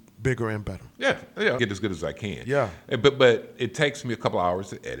 Packaging bigger and better. Yeah. Get as good as I can. Yeah. But it takes me a couple hours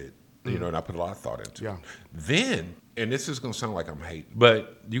to edit, and I put a lot of thought into it. Then, and this is going to sound like I'm hating,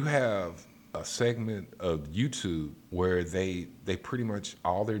 but you have a segment of YouTube where they pretty much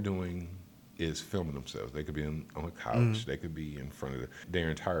all they're doing is filming themselves. They could be on a couch. They could be in front of their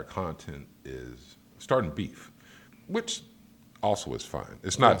entire content is starting beef, which also is fine.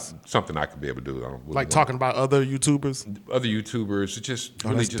 It's not something I could be able to do. I don't really like talking about other YouTubers? Other YouTubers, it just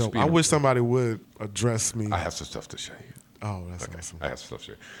really just dope. being. I wish somebody would address me. I have some stuff to show you. Oh, that's awesome. I have some stuff to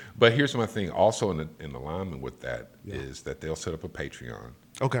share. But here's my thing. Also in alignment with that is that they'll set up a Patreon.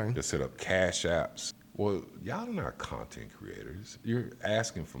 Okay. They'll set up Cash Apps. Well, y'all are not content creators. You're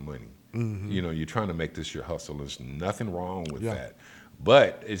asking for money. You're trying to make this your hustle. There's nothing wrong with that.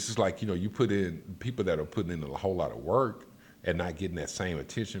 But it's just like, you put in people that are putting in a whole lot of work and not getting that same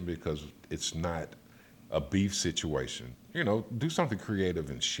attention because it's not a beef situation. Do something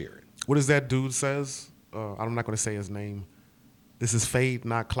creative and share it. What does that dude says? I'm not going to say his name. This is fade,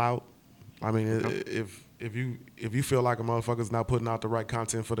 not clout. I mean, if you feel like a motherfucker's not putting out the right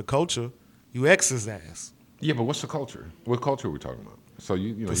content for the culture, you X his ass. Yeah, but what's the culture? What culture are we talking about? So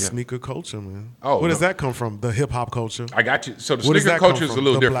the sneaker culture, man. Oh, where does that come from? The hip hop culture. I got you. So the sneaker culture is a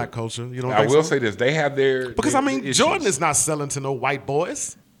little different. The black culture. You know. I will say this: they have their because Jordan is not selling to no white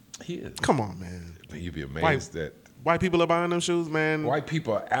boys. He is. Come on, man. You'd be amazed that white people are buying them shoes, man. White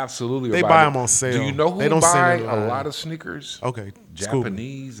people are absolutely. They buy them on sale. Do you know who they don't buy a lot of sneakers? Okay,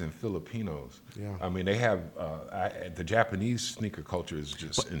 Japanese and Filipinos. Yeah. I mean, they have the Japanese sneaker culture is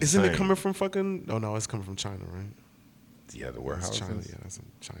just insane. Isn't it coming from fucking? Oh no, it's coming from China, right? Yeah, the warehouses. China. Yeah, that's in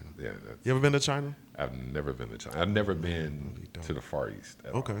China. Yeah. You ever been to China? I've never been to China. I've never been to the Far East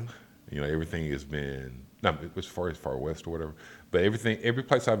at all. Everything has been as far as Far West or whatever. But every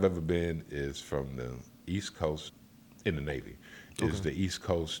place I've ever been is from the East Coast in the Navy. Is the East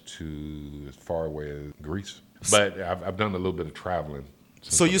Coast to as far away as Greece. But I've done a little bit of traveling.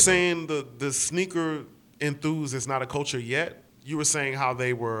 So you're saying the sneaker enthused is not a culture yet? You were saying how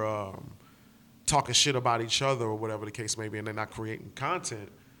they were talking shit about each other or whatever the case may be, and they're not creating content.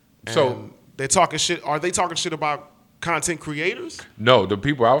 So they're talking shit. Are they talking shit about content creators? No, the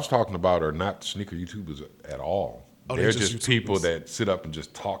people I was talking about are not sneaker YouTubers at all. They're just people that sit up and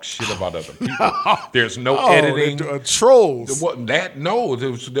just talk shit about other people. There's no editing. Trolls.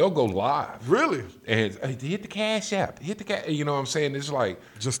 They'll go live. Really? And hit the Cash App. You know what I'm saying? It's like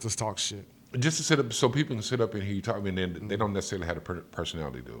just to talk shit. Just to sit up so people can sit up and hear you talk. I mean, then they don't necessarily have the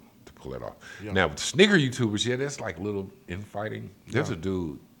personality to pull that off. Yeah. Now with the sneaker YouTubers, that's like little infighting. There's a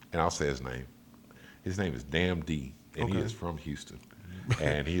dude, and I'll say his name. His name is Damn D, and he is from Houston,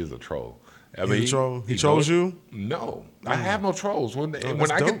 and he is a troll. I mean, he trolls you? No, I have no trolls. When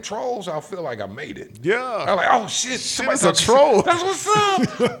I get trolls, I feel like I made it. Yeah, I'm like, oh shit, somebody's a troll. That's what's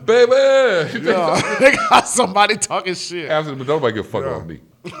up, baby. Yeah, they got somebody talking shit. Absolutely, but nobody give a fuck about me.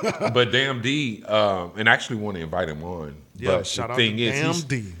 But Damn D, and I actually want to invite him on. Yeah, but shout the out thing to is, Damn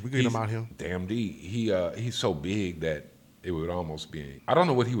D. We get him out here. Damn D, he's so big that it would almost be. I don't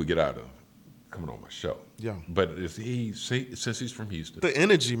know what he would get out of coming on my show. Yeah. But since he's from Houston. The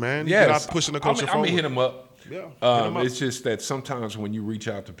energy, man. Yeah. You're not pushing the culture forward. I'm going to hit him up. Yeah. It's just that sometimes when you reach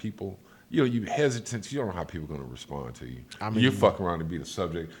out to people, you hesitant. You don't know how people are going to respond to you. I mean, you fuck around and be the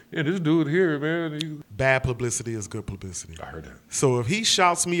subject. Yeah, this dude here, man. Bad publicity is good publicity. I heard that. So if he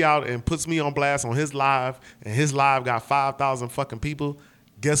shouts me out and puts me on blast on his live, and his live got 5,000 fucking people,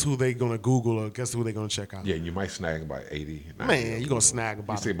 guess who they gonna Google or guess who they gonna check out? Yeah, you might snag about 80. Man, you gonna snag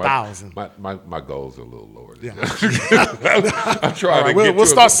about 1,000. My goals are a little lower. Yeah. I'm trying to get. We'll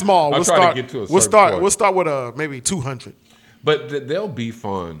start small. We'll start with maybe 200. But they'll beef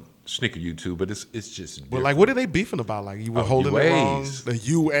on sneaker YouTube, but it's just different. But like, what are they beefing about? Like, you were holding it wrong. The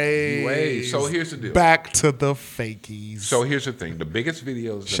UA. So here's the deal. Back to the fakies. So here's the thing. The biggest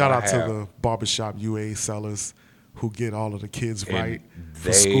videos. Shout out to the barbershop UA sellers who get all of the kids right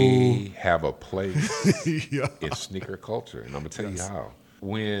for school. They have a place in sneaker culture, and I'm gonna tell you how.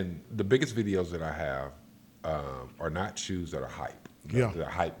 When the biggest videos that I have are not shoes that are hype. Yeah. The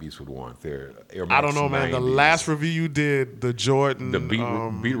hype beast would want. They're Air I don't Max know, man. The 90s. last review you did, the Jordan, The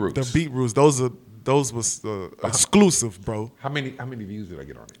Beetroots. the Beetroots. Those was exclusive, bro. How many views did I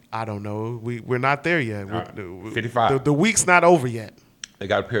get on it? I don't know. We're not there yet. 55. The week's not over yet. They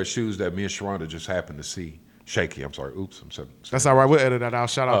got a pair of shoes that me and Sharonda just happened to see. Shaky, I'm sorry. Oops, I'm sorry. That's all right. We'll edit that out.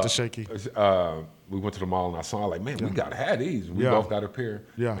 Shout out to Shaky. We went to the mall and I saw like, man, we gotta have these. We Yeah. both got a pair.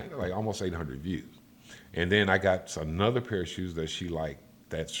 Yeah. Man, like almost 800 views. And then I got another pair of shoes that she liked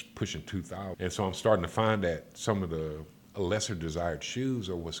that's pushing 2,000. And so I'm starting to find that some of the lesser desired shoes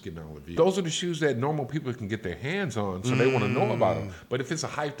are what's getting all the views. Those are the shoes that normal people can get their hands on, so they want to know about them. But if it's a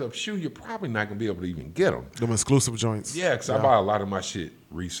hyped up shoe, you're probably not gonna be able to even get them. Them exclusive joints. Yeah, because I buy a lot of my shit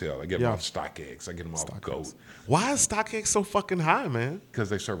resale. I get them Yeah. off StockX. I get them off GOAT Why is StockX so fucking high, man? because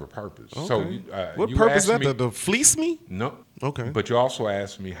they serve a purpose. Okay. So what you purpose is asked that? me- To fleece me? No. Okay. But you also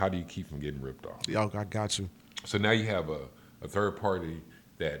asked me, how do you keep from getting ripped off? Yeah, I got you. So now you have a third party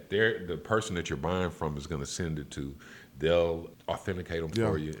that the person that you're buying from is going to send it to. They'll authenticate them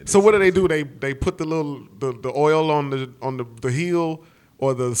for you. and So what do send they it do? They put the little the oil on the heel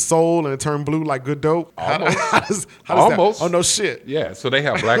or the sole and it turn blue like good dope. Almost. How does Almost. that? Oh no shit. Yeah, so they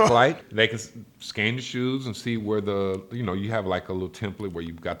have black light. They can scan the shoes and see where you have like a little template where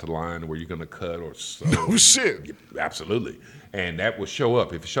you've got the line where you're going to cut or sew. Oh shit. Absolutely. And that will show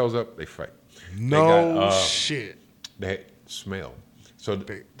up. If it shows up, they fake. No shit. They smell. So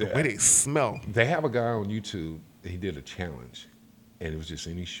The way they smell. they have a guy on YouTube. He did a challenge, and it was just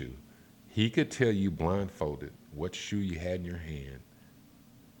any shoe. He could tell you blindfolded what shoe you had in your hand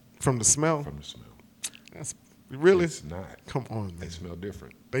From the smell. from the smell. That's really. It's not. Come on, They man. smell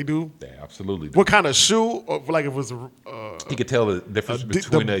different. They do. They absolutely do. What kind of shoe? Or like if it was He could tell the difference the-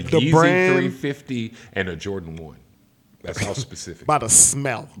 between the a Yeezy brand- 350 and a Jordan 1. That's how specific. by the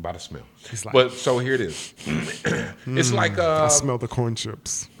smell. By the smell. He's like- But so here it is. It's like I smell the corn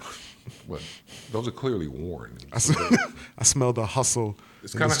chips. what? Those are clearly worn. I smell the hustle.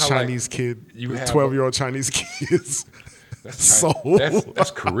 It's in kinda this how, like, Chinese kid, you have 12-year-old Chinese kids. That's soul.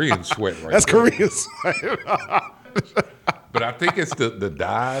 That's Korean sweat right That's there. Korean sweat. But I think it's the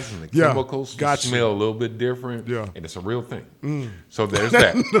dyes and the Yeah, chemicals that gotcha. smell a little bit different. Yeah. And it's a real thing. So there's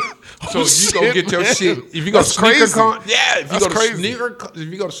that. So Oh, you go shit, get your man. shit. If you go That's to SneakerCon, crazy. yeah. If you That's go to crazy. if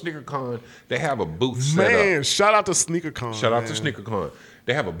you go to SneakerCon, they have a booth set up. Man, shout out to SneakerCon. Shout out to man. SneakerCon.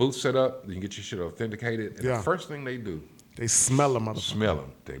 They have a booth set up. You can get your shit authenticated. And Yeah. the first thing they do, They smell them, motherfucker. smell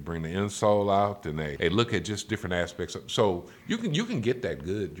them. They bring the insole out, and they look at just different aspects. So you can get that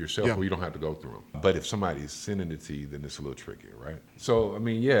good yourself, Yeah. where you don't have to go through them. But if somebody's sending it to you, then it's a little trickier, right? So I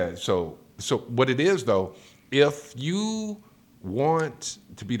mean, yeah. So what it is though, if you want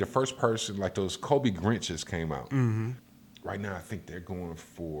to be the first person, like those Kobe Grinches came out. Mm-hmm. Right now, I think they're going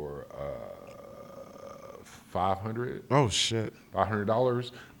for $500. Oh shit.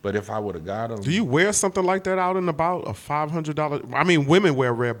 $500. But if I would have got them, Do you wear something like that out and about? A $500? I mean, women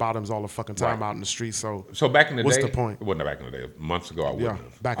wear red bottoms all the fucking time Right. out in the street. So back in the what's day, the point? It wasn't back in the day. Months ago, I wouldn't yeah,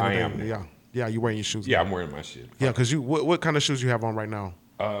 have. back in I the day. am now. Yeah, you wearing your shoes. Yeah, I'm wearing my shit. Yeah, because you what kind of shoes you have on right now?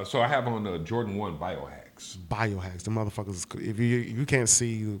 So I have on the Jordan 1 Biohacks. Biohacks. The motherfuckers. If you can't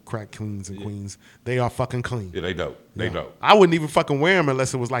see you crack kings and queens, they are fucking clean. Yeah, they dope. They Yeah. dope. I wouldn't even fucking wear them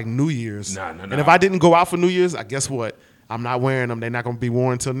unless it was like New Year's. Nah. And if I didn't go out for New Year's, I guess what? I'm not wearing them. They're not going to be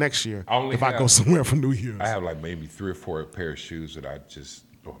worn until next year. I only if I have- go somewhere for New Year's. I have like maybe 3 or 4 pair of shoes that I just,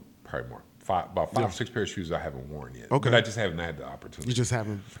 probably more. About 5 or 6 pair of shoes I haven't worn yet. Okay. But I just haven't had the opportunity. You just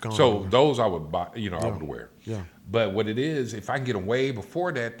haven't gone. So anywhere. those I would buy, I would wear. Yeah. But what it is, if I can get them way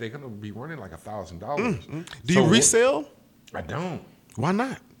before that, they're gonna be running like $1,000. Do you resell? I don't. Why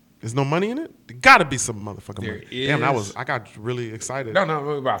not? There's no money in it. There got to be some motherfucking There money. Damn, is. I got really excited.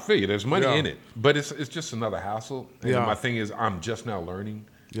 No, I feel you. There's money Yeah. in it, but it's just another hassle. And Yeah. my thing is, I'm just now learning.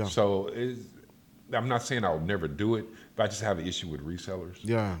 Yeah. So I'm not saying I'll never do it, but I just have an issue with resellers.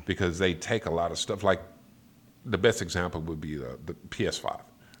 Yeah. Because they take a lot of stuff. Like the best example would be the PS5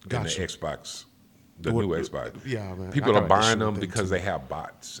 Gotcha. and the Xbox, the What- new Xbox. yeah, man. People I are got an buying issue them with them, because too. they have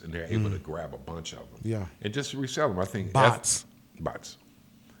bots and they're able to grab a bunch of them. Yeah. And just resell them. I think Bots. Bots.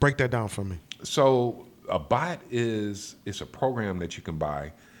 Break that down for me. So a bot is a program that you can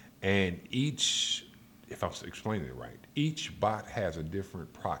buy, and if I'm explaining it right, each bot has a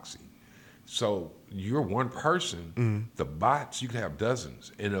different proxy. So you're one person. The bots, you can have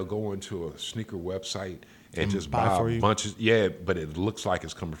dozens, and they'll go into a sneaker website and just buy buy for a you? bunch of, yeah, but it looks like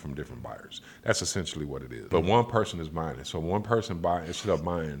it's coming from different buyers. That's essentially what it is. But one person is buying it. So one person instead of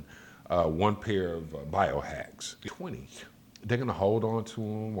buying one pair of biohacks, 20. They're going to hold on to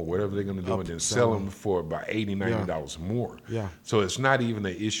them or whatever they're going to do and then sell them for about $80, $90 more. Yeah. So it's not even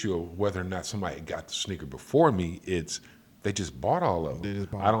an issue of whether or not somebody got the sneaker before me. It's They just bought all of They them.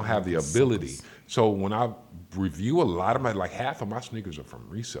 just bought I don't have the all the ability. suckers. So when I review a lot of my, like half of my sneakers are from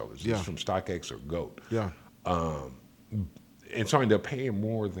resellers. Yeah. It's from StockX or GOAT. Yeah. And so I end up paying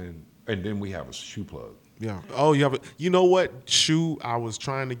more than, and then we have a shoe plug. Yeah. Oh, you have a, you know what shoe I was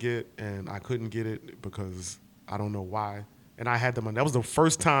trying to get and I couldn't get it because I don't know why. And I had the money. That was the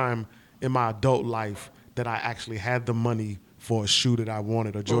first time in my adult life that I actually had the money for a shoe that I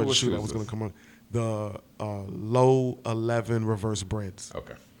wanted, a Jordan what shoe shoe that is was going this? to come on. The low 11 reverse breads.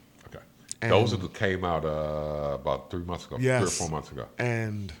 Okay. Okay. And- Those are the came out about 3 months ago, Yes. 3 or 4 months ago.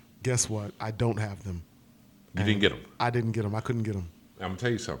 And guess what? I don't have them. You didn't get them. I didn't get them. I couldn't get them. I'm gonna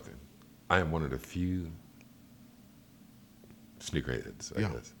tell you something. I am one of the few sneakerheads, I Yeah.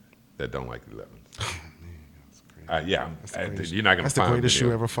 guess, that don't like the 11s. That's crazy. Yeah, That's the greatest- you're not gonna That's the find greatest them shoe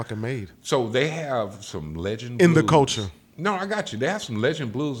there. ever fucking made. So they have some legend In the blues. culture. No, I got you. They have some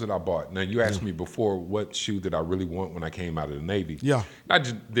legend blues that I bought. Now you asked me before what shoe did I really want when I came out of the Navy. Yeah. I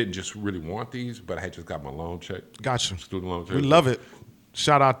didn't just really want these, but I had just got my loan check, Gotcha. student loan check. We love it.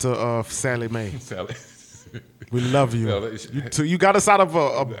 Shout out to Sally Mae. Sally. We love you. Yeah, that- You got us out of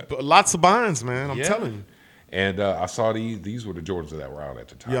lots of binds, man. I'm Yeah. telling you. And I saw these were the Jordans that were out at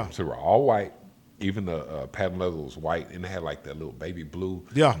the time. Yeah. So they were all white. Even the patent leather was white, and they had like that little baby blue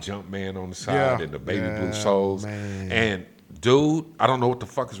jump man on the side Yeah. and the baby Yeah, blue soles. man. And dude, I don't know what the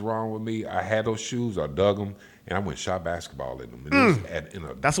fuck is wrong with me. I had those shoes, I dug them, and I went shot basketball in them. And it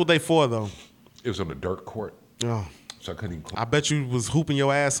was That's what they for, though. it was on a dirt court, Yeah. so I couldn't even. I bet you was hooping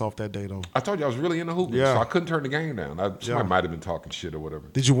your ass off that day, though. I told you I was really into hooping, Yeah. so I couldn't turn the game down. Somebody Yeah. might have been talking shit or whatever.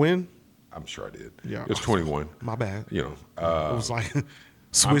 Did you win? I'm sure I did. Yeah. It was 21. My bad. You know, It was like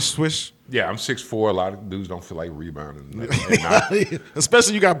swish. yeah, I'm 6'4". A lot of dudes don't feel like rebounding. And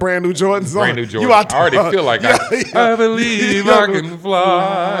Especially you got brand new Jordans on. brand new Jordan. You out I already there. feel like I believe I can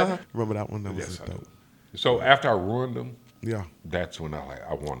fly. Remember that one? That was Yes, I dope. do. So after I ruined them, Yeah. that's when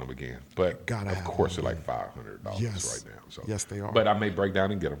I want them again. But Gotta of have course, them they're like $500 Yes. right now. So Yes, they are. But I may break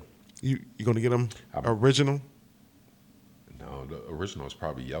down and get them. You gonna get them original? No, the original is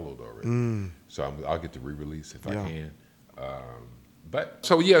probably yellowed already. So I'll get the re-release if I Yeah. can.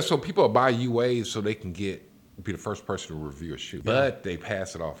 So people buy UAs so they can be the first person to review a shoe. But they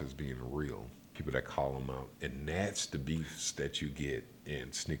pass it off as being real. People that call them out. And that's the beefs that you get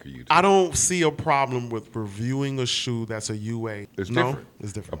in sneaker YouTube. I don't see a problem with reviewing a shoe that's a UA. It's no, different.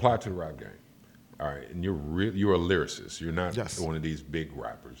 It's different. Apply it to the rap game. All right, and you're a lyricist. You're not Yes. one of these big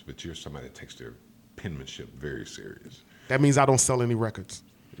rappers, but you're somebody that takes their penmanship very serious. That means I don't sell any records.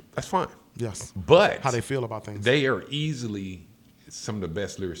 That's fine. Yes. But How they feel about things. they are easily some of the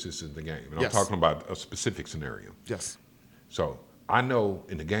best lyricists in the game. And Yes. I'm talking about a specific scenario. Yes. So I know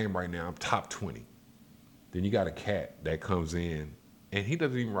in the game right now, I'm top 20. Then you got a cat that comes in, and he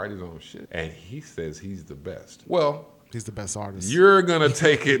doesn't even write his own shit. And he says he's the best. Well, He's the best artist. you're going to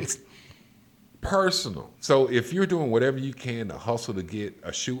take it personal. So if you're doing whatever you can to hustle to get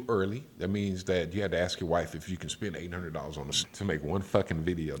a shoe early, that means that you had to ask your wife if you can spend $800 to make one fucking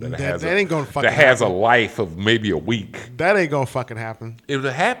video that ain't gonna fucking has a happen. life of maybe a week. That ain't gonna fucking happen.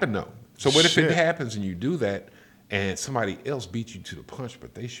 It'll happen though. So what if Shit. it happens and you do that and somebody else beats you to the punch,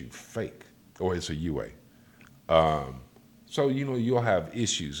 but they shoot fake or it's a UA? So you'll have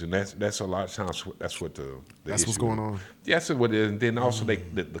issues, and that's a lot of times that's what the That's what's issue going is. on. Yeah, that's what it is. And then also the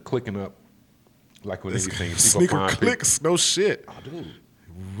clicking up, like with anything, people Sneaker find clicks, no shit. Oh, dude,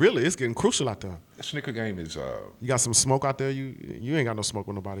 Really, it's getting crucial out there. the sneaker game is You got some smoke out there. You ain't got no smoke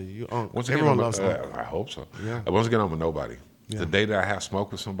with nobody. once again. Everyone loves smoke. I hope so. Yeah. Once again, I'm a nobody. Yeah. The day that I have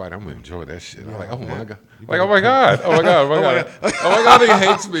smoke with somebody, I'm gonna enjoy that shit. I'm like, oh Yeah. my god, like oh my god, oh my god, oh my god, oh my god, he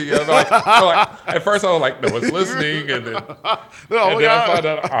hates me. I'm like, at first I was like, no one's listening, and then, Oh and my then I God. found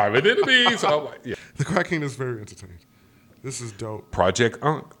out I'm an enemy. So I'm like, yeah. The Crack King is very entertained. This is dope. Project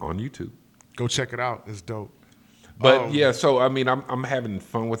Unk on YouTube. Go check it out. It's dope. But yeah, so I mean, I'm having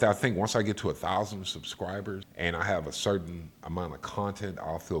fun with it. I think once I get to 1,000 subscribers and I have a certain amount of content,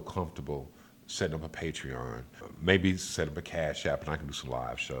 I'll feel comfortable setting up a Patreon, maybe set up a Cash App, and I can do some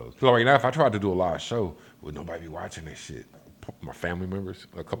live shows. So right now, if I tried to do a live show, would nobody be watching that shit? My family members,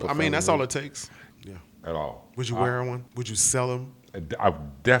 a couple. I Of mean, family that's all members, it takes. Yeah. at all. Would you wear one? Would you sell them? I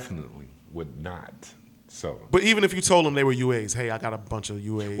definitely would not sell them. But even if you told them they were UAs, hey, I got a bunch of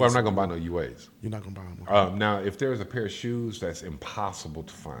UAs. Well, I'm not gonna buy no UAs. You're not gonna buy them. Now, if there's a pair of shoes that's impossible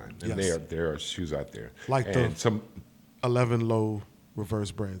to find, and Yes. there are shoes out there, Like and the- some 11 low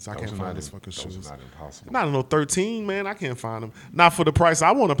reverse breads. I those can't are find not these im- fucking those shoes. are not impossible. Not no 13, man. I can't find them. Not for the price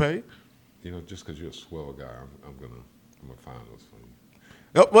I want to pay. Just because you're a swell guy, I'm gonna find those for you.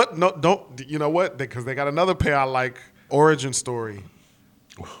 No, what? No, don't. You know what? Because they got another pair I like. Origin Story.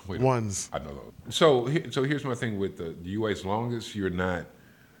 Wait, Ones. I know those. So here's my thing with the UA. As long as you're not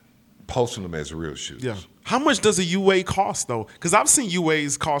posting them as real shoes. Yeah. How much does a UA cost though? Because I've seen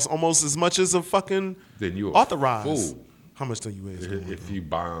UAs cost almost as much as a fucking Then you're authorized. a fool How much do UAs? if you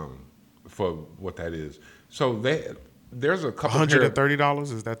buy them for what that is. So there's a couple. $130.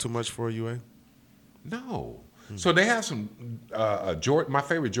 Is that too much for a UA? No. So they have some Jordan. My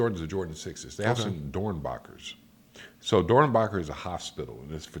favorite Jordans are Jordan 6s. They have some Dornbachers. So Dornbacher is a hospital,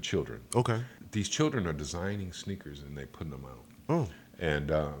 and it's for children. Okay. These children are designing sneakers, and they're putting them out. Oh. And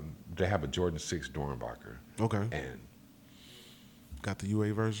they have a Jordan 6 Dornbacher. Okay. And Got the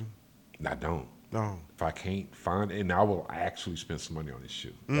UA version? I don't. No. If I can't find it, and I will actually spend some money on this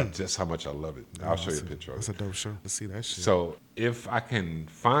shoe. That's just how much I love it. I'll show you a picture of That's it. a dope show. Let's see that shit. So if I can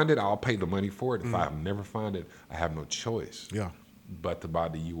find it, I'll pay the money for it. If I never find it, I have no choice Yeah. but to buy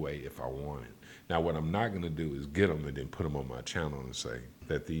the UA if I want it. Now, what I'm not going to do is get them and then put them on my channel and say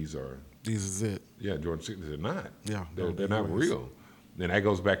that these are, These is it. yeah, Jordan 6. They're not. Yeah, They're not UAs. real. And that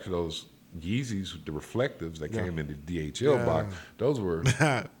goes back to those Yeezys, the reflectives that came in the DHL box. Those were,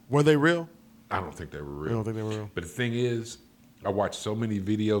 Were they real? I don't think they were real. You don't think they were real? But the thing is, I watched so many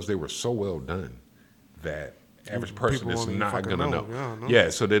videos, they were so well done that average person People is won't even not fucking going to know. know. Yeah, I know. Yeah,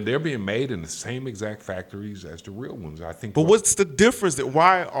 so they're being made in the same exact factories as the real ones. I think But what's the difference?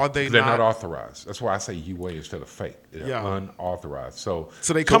 Why are they they're not authorized. That's why I say UA instead of fake. They're Yeah. unauthorized. So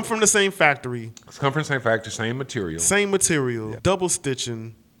they come from the same factory, come from the same factory, same material. same material, double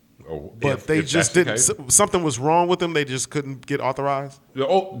stitching, Or but if- they if just that's the didn't. case. Something was wrong with them. They just couldn't get authorized.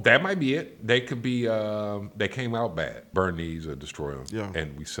 Oh, that might be it. They could be. They came out bad. Burn these or destroy them. Yeah.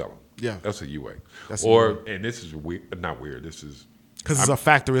 And we sell them. Yeah. That's a UA. That's a and this is weird. Not weird. This is Because it's a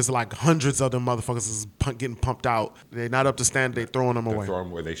factory. It's like hundreds of them motherfuckers is getting pumped out. They're not up to standard. They throwing them they away. throw them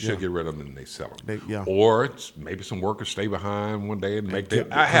where they should get rid of them and they sell them. Yeah. Or maybe some workers stay behind one day and make them.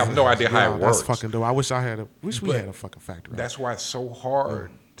 I have no idea how it works. That's fucking dope. I wish I had a. Wish we But had a fucking factory. That's why it's so hard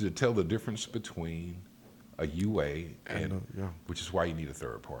to tell the difference between a UA and which is why you need a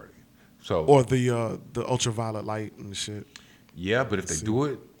third party. So or the ultraviolet light and shit. yeah, but if they do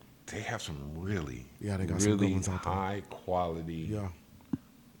it, they have some really they got some good really ones out there. high quality. Yeah.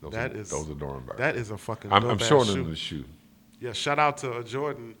 Those Those are Dornbachers. That is a fucking. I'm dope-ass showing shoe. them the shoe. Yeah, shout out to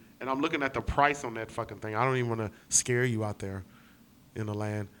Jordan. And I'm looking at the price on that fucking thing. I don't even want to scare you out there in the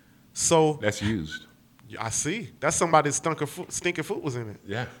land. So That's used. I see. That's somebody's stinking foot was in it.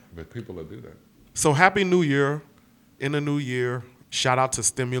 Yeah, but people will do that. So happy New Year. In the new year, shout out to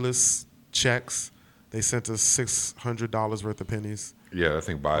stimulus checks. They sent us $600 worth of pennies. Yeah, I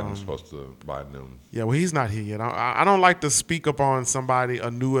think Biden's supposed to buy them. Yeah, well, he's not here yet. I don't like to speak up on somebody, a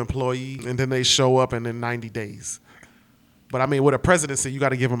new employee, and then they show up in 90 days. But I mean, with a presidency, you got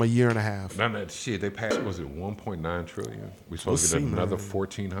to give them a year and a half. None of that shit. They passed, was it 1.9 trillion? We supposed We'll to get see, another man.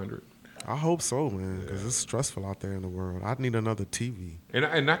 1,400. I hope so, man, because it's stressful out there in the world. I need another TV.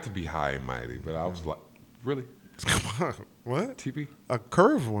 And not to be high and mighty, but I was like, really? Come on, what? TV? A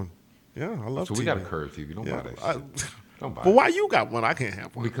curved one. Yeah, I love So TV. we got a curved TV. Don't Yeah, buy that shit. Don't buy but it. why you got one? I can't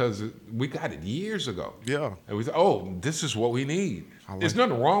have one. Because we got it years ago. Yeah. And we said, oh, this is what we need. like There's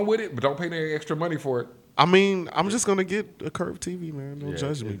nothing wrong with it, but don't pay any extra money for it. I mean, I'm just gonna get a curved TV, man. Don't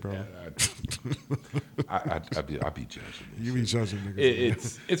judge me, bro. I'd be judging. You be judging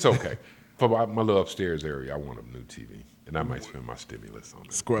niggas. It's okay. For my little upstairs area, I want a new TV. And I might spend my stimulus on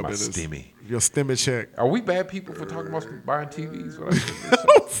it. Scrub my it. stimmy. Your stimmy check. Are we bad people for talking about buying TVs?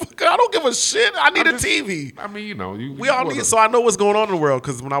 I don't give a shit. I need a TV. I mean, you know. We all need. So I know what's going on in the world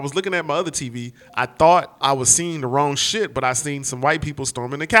because when I was looking at my other TV, I thought I was seeing the wrong shit, but I seen some white people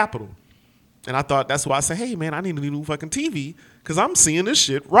storming the Capitol, and I thought that's why I said, "Hey, man, I need a new fucking TV because I'm seeing this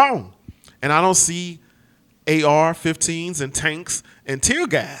shit wrong, and I don't see AR-15s and tanks and tear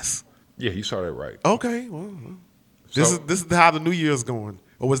gas." Yeah, you saw that right. Okay, well, So- this is how the New Year's going,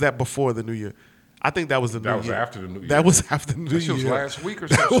 or was that before the New Year? I think that was the New Year. That was after the New Year. That was after the New That shit was Year. last week or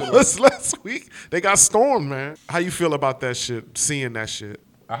That something. was last week. They got stormed, man. How you feel about that shit? Seeing that shit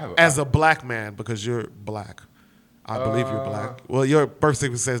as a black man because you're black. I believe you're black. Well, your birth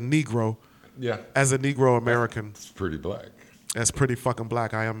certificate says Negro. Yeah. As a Negro American, It's pretty black. that's pretty fucking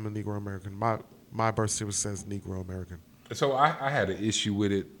black. I am a Negro American. My birth certificate says Negro American. So I had an issue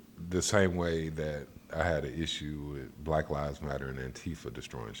with it the same way that I had an issue with Black Lives Matter and Antifa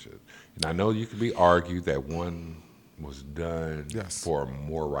destroying shit. And I know you could be argued that one was done for a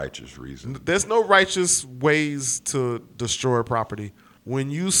more righteous reason. There's no righteous ways to destroy property. When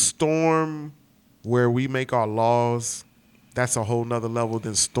you storm where we make our laws, that's a whole nother level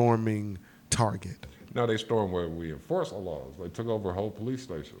than storming Target. No, they stormed where we enforce our laws. They took over a whole police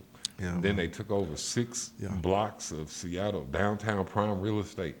station. Yeah, Then man. they took over 6 Yeah. blocks of Seattle downtown prime real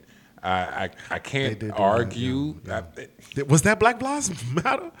estate. I can't did do that, argue. yeah. Was that Black Lives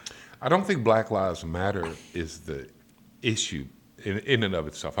Matter? I don't think Black Lives Matter is the issue in and of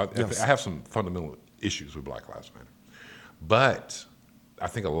itself. Yes. I have some fundamental issues with Black Lives Matter, but I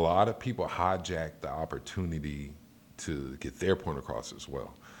think a lot of people hijack the opportunity to get their point across as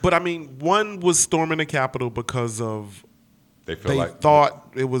well. But I mean, one was storming the Capitol because of They feel they like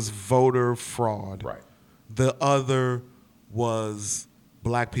thought it was voter fraud. right. The other was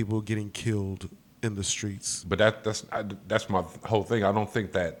black people getting killed in the streets. But that's my whole thing. I don't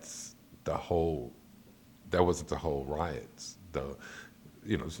think that's the whole. That wasn't the whole riots. I don't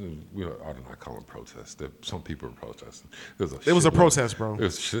know, I call them protests. Some people were protesting. It was a protest, bro. There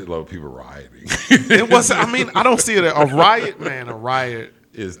was a shitload of people rioting. It was. I mean, I don't see it. A riot, man. A riot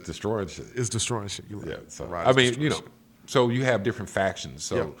Is destroying shit. is destroying shit. You're right. Yeah. So A riot I is mean, destroying shit. so you have different factions.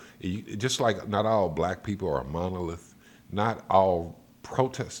 So just like not all black people are a monolith, not all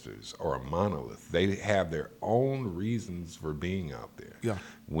protesters are a monolith. They have their own reasons for being out there. Yeah.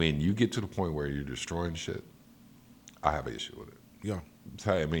 When you get to the point where you're destroying shit, I have an issue with it. Yeah.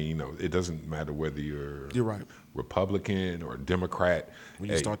 So, I mean, it doesn't matter whether you're right. Republican or Democrat. When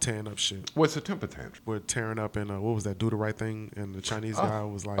you start tearing up shit. What's a temper tantrum? We're tearing up and what was that? Do the right thing. And the Chinese guy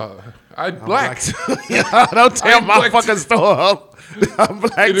was like, I'm black. Don't tear I'm my black fucking store up. I'm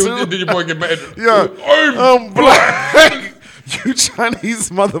black too. Did your boy get mad? Yeah. I'm black. You Chinese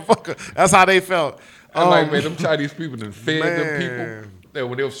motherfucker. That's how they felt. I'm like, man, them Chinese people done fed them man. people. That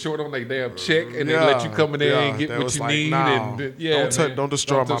when they were short on their damn check and they let you come in there and get they what was you like, need. nah, And yeah, don't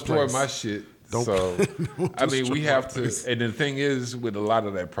destroy my place. my shit. Don't- So, don't I mean, we destroy have my to. place. And the thing is, with a lot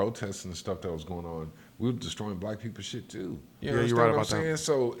of that protests and stuff that was going on, we were destroying black people's shit too. You Yeah, you're understand right what I'm about that. saying?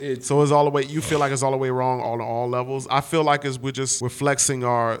 So it's So it's all the way. You feel like it's all the way wrong on all levels. I feel like we're flexing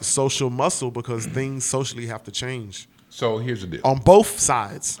our social muscle because things socially have to change so. Here's the deal. on both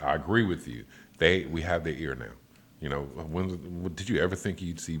sides. I agree with you. We have their ear now. When did you ever think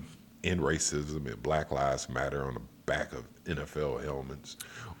you'd see end racism and Black Lives Matter on the back of NFL helmets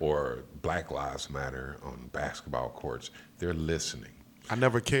or Black Lives Matter on basketball courts? They're listening. I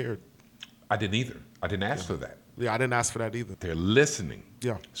never cared. I didn't either. I didn't ask for that. Yeah, I didn't ask for that either. They're listening.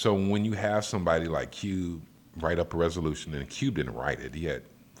 Yeah. So when you have somebody like Cube write up a resolution, and Cube didn't write it, he had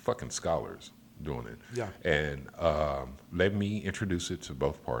fucking scholars doing it. Yeah. And let me introduce it to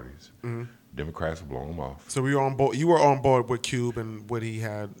both parties. Mm-hmm. Democrats will blow them off. So we were on board. You were on board with Cube and what he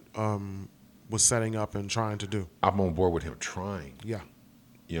had was setting up and trying to do. I'm on board with him trying. Yeah.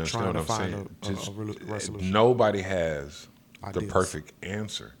 You understand Trying what to I'm find saying? a resolution. Nobody has the Ideas. perfect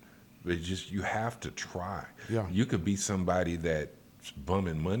answer. But you have to try. Yeah. You could be somebody that's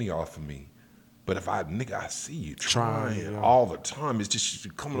bumming money off of me, but if I see you trying all the time, it's just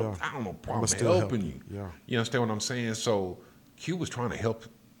you coming up. I don't know, problem still helping help you. you. Yeah. You understand what I'm saying? So Q was trying to help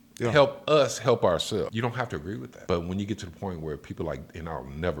Yeah. help us help ourselves. You don't have to agree with that, but when you get to the point where people and I'll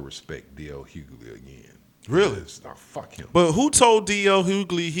never respect D.L. Hughley again. Really? Nah, fuck him. But who told D.L.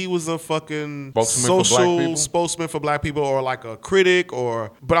 Hughley he was a fucking Spokesman for black social people? spokesman for black people or like a critic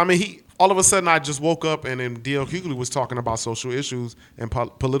or? But I mean, all of a sudden I just woke up and then D.L. Hughley was talking about social issues and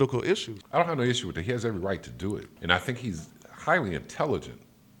political issues. I don't have no issue with it. He has every right to do it, and I think he's highly intelligent,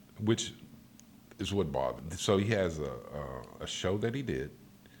 which is what bothered me. So he has a show that he did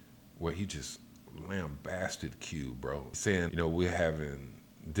where he just lambasted Q, bro, saying, we're having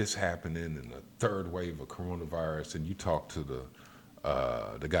this happening in the third wave of coronavirus, and you talk to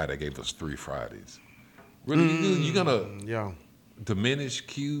the guy that gave us 3 Fridays. Really, you gonna Yeah. diminish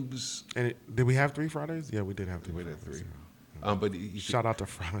Cube's? And did we have 3 Fridays? Yeah, we did have 3 We had Fridays. 3. But Shout out to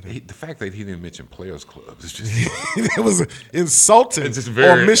Friday. the fact that he didn't mention Players Club is just It was insulting. It's just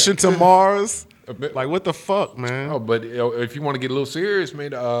very- or Mission to Mars. a bit- Like, what the fuck, man? Oh, but if you want to get a little serious,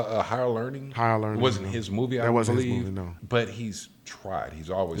 man, Higher Learning. Higher Learning, It wasn't no. his movie, I That don't wasn't his believe. movie, no. But he's tried. He's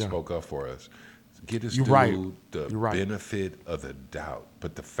always Yeah. spoke up for us. Get this You're dude right. the You're right. benefit of the doubt.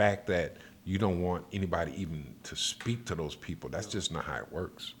 But the fact that you don't want anybody even to speak to those people, that's just not how it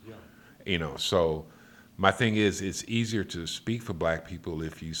works. Yeah. So my thing is, it's easier to speak for black people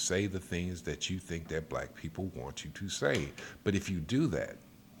if you say the things that you think that black people want you to say. But if you do that,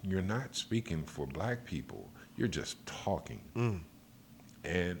 you're not speaking for black people. You're just talking.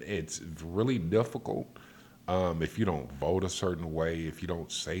 And it's really difficult if you don't vote a certain way, if you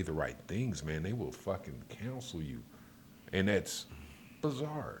don't say the right things, man, they will fucking cancel you. And that's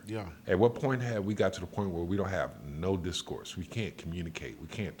bizarre. Yeah. At what point have we got to the point where we don't have no discourse? We can't communicate. We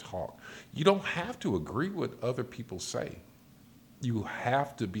can't talk. You don't have to agree with other people say. You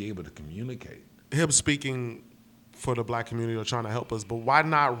have to be able to communicate. Him speaking for the black community or trying to help us, but why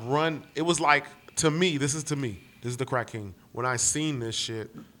not run? It was like, to me, this is the Crack King. When I seen this shit,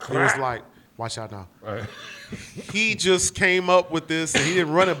 it was like, watch out now. Right. He just came up with this and he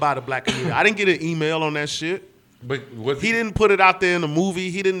didn't run it by the black community. I didn't get an email on that shit. But He didn't put it out there in the movie.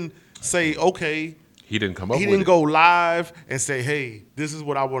 He didn't say, okay. He didn't come up with it. He didn't go live and say, hey, this is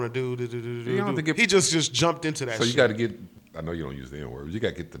what I want to do. You don't have to get- He just jumped into that So shit. you got to get, I know you don't use the N-word, but you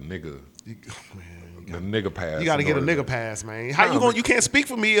got to get the nigga, the nigga pass. You got to in get a order nigga to- pass, man. How No, you going? but- You can't speak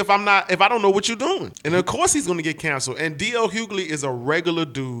for me if I don't know what you're doing. And of course he's going to get canceled. And D.L. Hughley is a regular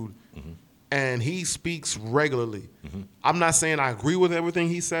dude, and he speaks regularly. I'm not saying I agree with everything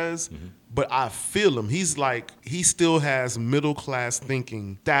he says, but I feel him. He's like, he still has middle class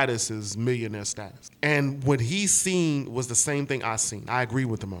thinking. Status is millionaire status. And what he's seen was the same thing I seen. I agree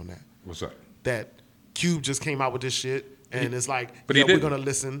with him on that. What's that? That Cube just came out with this shit, and it's like, But yeah, he didn't. we're going to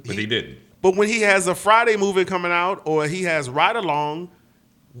listen. But he didn't. But when he has a Friday movie coming out or he has Ride Along,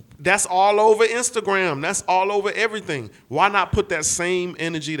 that's all over Instagram. That's all over everything. Why not put that same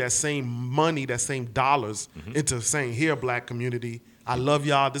energy, that same money, that same dollars into saying, here, black community, I love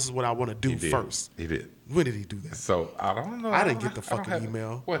y'all. This is what I want to do He did. first. He did. When did he do that? So I don't know. I didn't get the don't fucking have-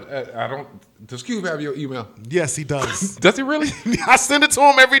 email. What? I don't. Does Cube have your email? Yes, he does. Does he really? I send it to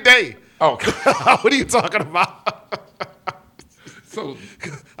him every day. Oh, What are you talking about? so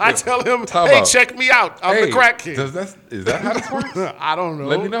I tell him, Time hey, out. check me out. I'm hey, the crack kid. Is that how this works? I don't know.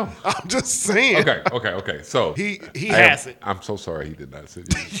 Let me know. I'm just saying. Okay. So He I has it. I'm so sorry he did not send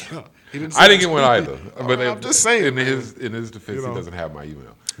you. He didn't I send didn't it get to one me. either. But I'm just saying. In man. his defense, You know. he doesn't have my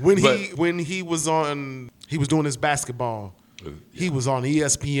email. When But- he was doing his basketball. He was on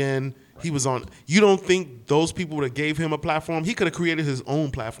ESPN. He was on. You don't think those people that gave him a platform? He could have created his own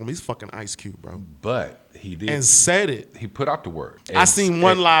platform. He's fucking Ice Cube, bro, But he did. and said it. He put out the word. I seen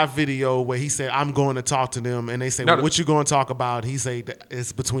one live video where he said, "I'm going to talk to them," and they say, No, "What you going to talk about?" He said,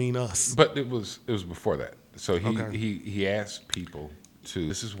 "It's between us." But it was before that. So Okay. he asked people to.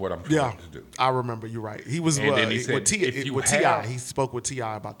 This is what I'm trying Yeah, to do. I remember. You're right. He was And then he said, with T.I. if you With have- T.I. He spoke with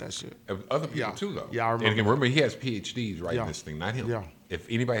T.I. about that shit. Other people Yeah. too, though. Yeah, I And remember. remember, he has PhDs writing Yeah. this thing, not him. Yeah. If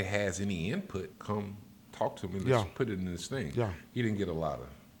anybody has any input, come talk to him and Yeah. let's put it in this thing. Yeah. He didn't get a lot of.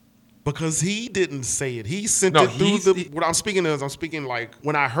 Because he didn't say it. He sent No, it through he- what I'm speaking like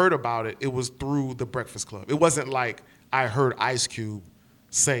when I heard about it, it was through the Breakfast Club. It wasn't like I heard Ice Cube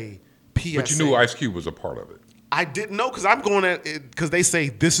say PSA. But you knew Ice Cube was a part of it. I didn't know because I'm going at it because they say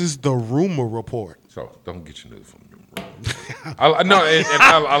this is the rumor report. So don't get your news from him.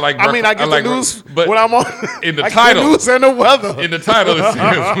 I like. I mean, I get like, the news but when I'm on in the I get title. the news and the weather. In the title, it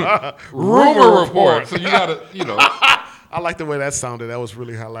says rumor report. So you gotta, I like the way that sounded. That was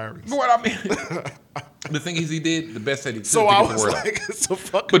really hilarious. What I mean. The thing is, he did the best that he could So to I get the was word out. like, it's a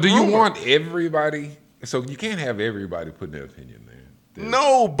fucking But do you rumor. want everybody? So you can't have everybody putting their opinion there.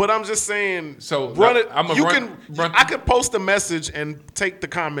 No, but I'm just saying. So, run it. I'm a You run- can. run- I could post a message and take the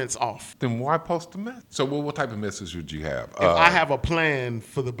comments off. Then why post a message? So what type of message would you have? If I have a plan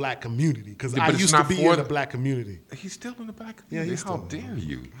for the black community, because Yeah, I but it's used to not be for in the the- black community. He's still in the black Yeah, community. he's How still- dare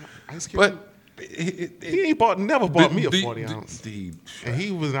you? Ice Cube, But he ain't never bought me a 40 ounce. And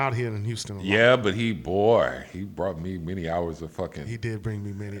he was out here in Houston a lot. Yeah, but he brought me many hours of fucking. He did bring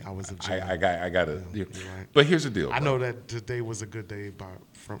me many hours of joy. I got to. you're right. But here's the deal. I bro. know that today was a good day by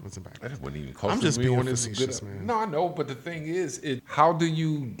frontwards and That backwards. wasn't even close. I'm to just me being when it's facetious, good. man. No, I know, but the thing is, how do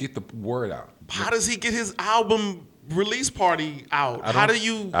you get the word out? How does he get his album release party out? I How don't- do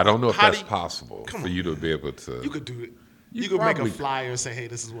you? I don't know if how that's do you- possible Come for on, you to be able to. You could do it. You You could make a probably- flyer and say, "Hey,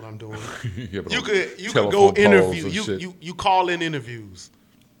 this is what I'm doing." Yeah, but You on could go telephone poles interview. and shit. You call in interviews.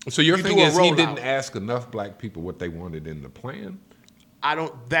 So your you thing do a is, he rollout. didn't ask enough black people what they wanted in the plan. I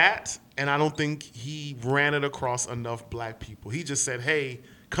don't and I don't think he ran it across enough black people. He just said, "Hey,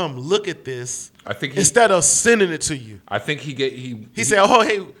 come look at this." I think instead of sending it to you, I think he he said, "Oh,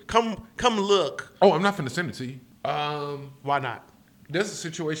 hey, come look." Oh, I'm not going to send it to you. Why not? There's a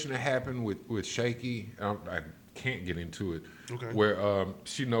situation that happened with Shaky. I can't get into it. Okay. Where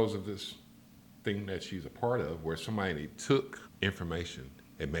she knows of this thing that she's a part of, where somebody took information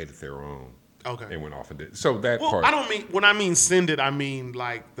and made it their own. Okay. And went off and did. So that Well, part. I don't mean when I mean send it. I mean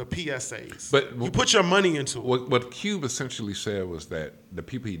like the PSAs. But- you put your money into it. What Cube essentially said was that the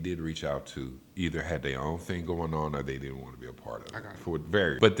people he did reach out to either had their own thing going on or they didn't want to be a part of it. I got it. For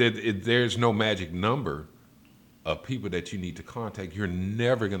various. But there's no magic number of people that you need to contact. You're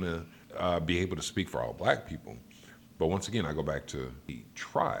never going to be able to speak for all black people. But once again, I go back to he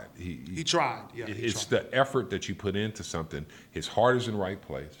tried. He tried. Yeah, he It's tried. the effort that you put into something. His heart is in the right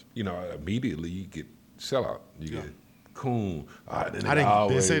place. Immediately you get sellout. You get coon. Then I didn't.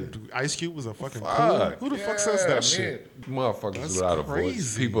 always, They said Ice Cube was a fucking coon. fuck. Who the fuck says that man. shit? Motherfuckers That's without a voice.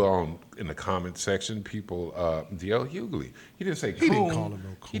 crazy. People in the comment section, people, D.L. Hughley. He didn't say coon. He didn't call him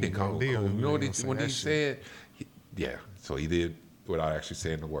no He didn't call coon. him coon. You know what D.L. when Hughley he don't say said? Yeah, so he did without actually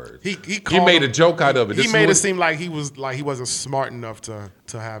saying the words. He made a joke out of it. He This made is it seem like he wasn't smart enough to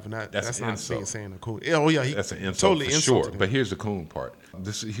have that. That's That's an not insult. saying a coon. Oh yeah, he That's an insult totally for insulted sure. him. But here's the coon part.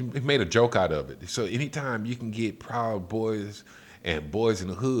 He made a joke out of it. So anytime you can get Proud Boys and Boys in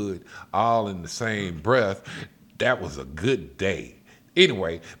the Hood all in the same breath, that was a good day.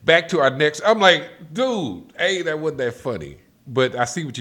 Anyway, back to our next. I'm like, dude, that wasn't that funny. But I see what you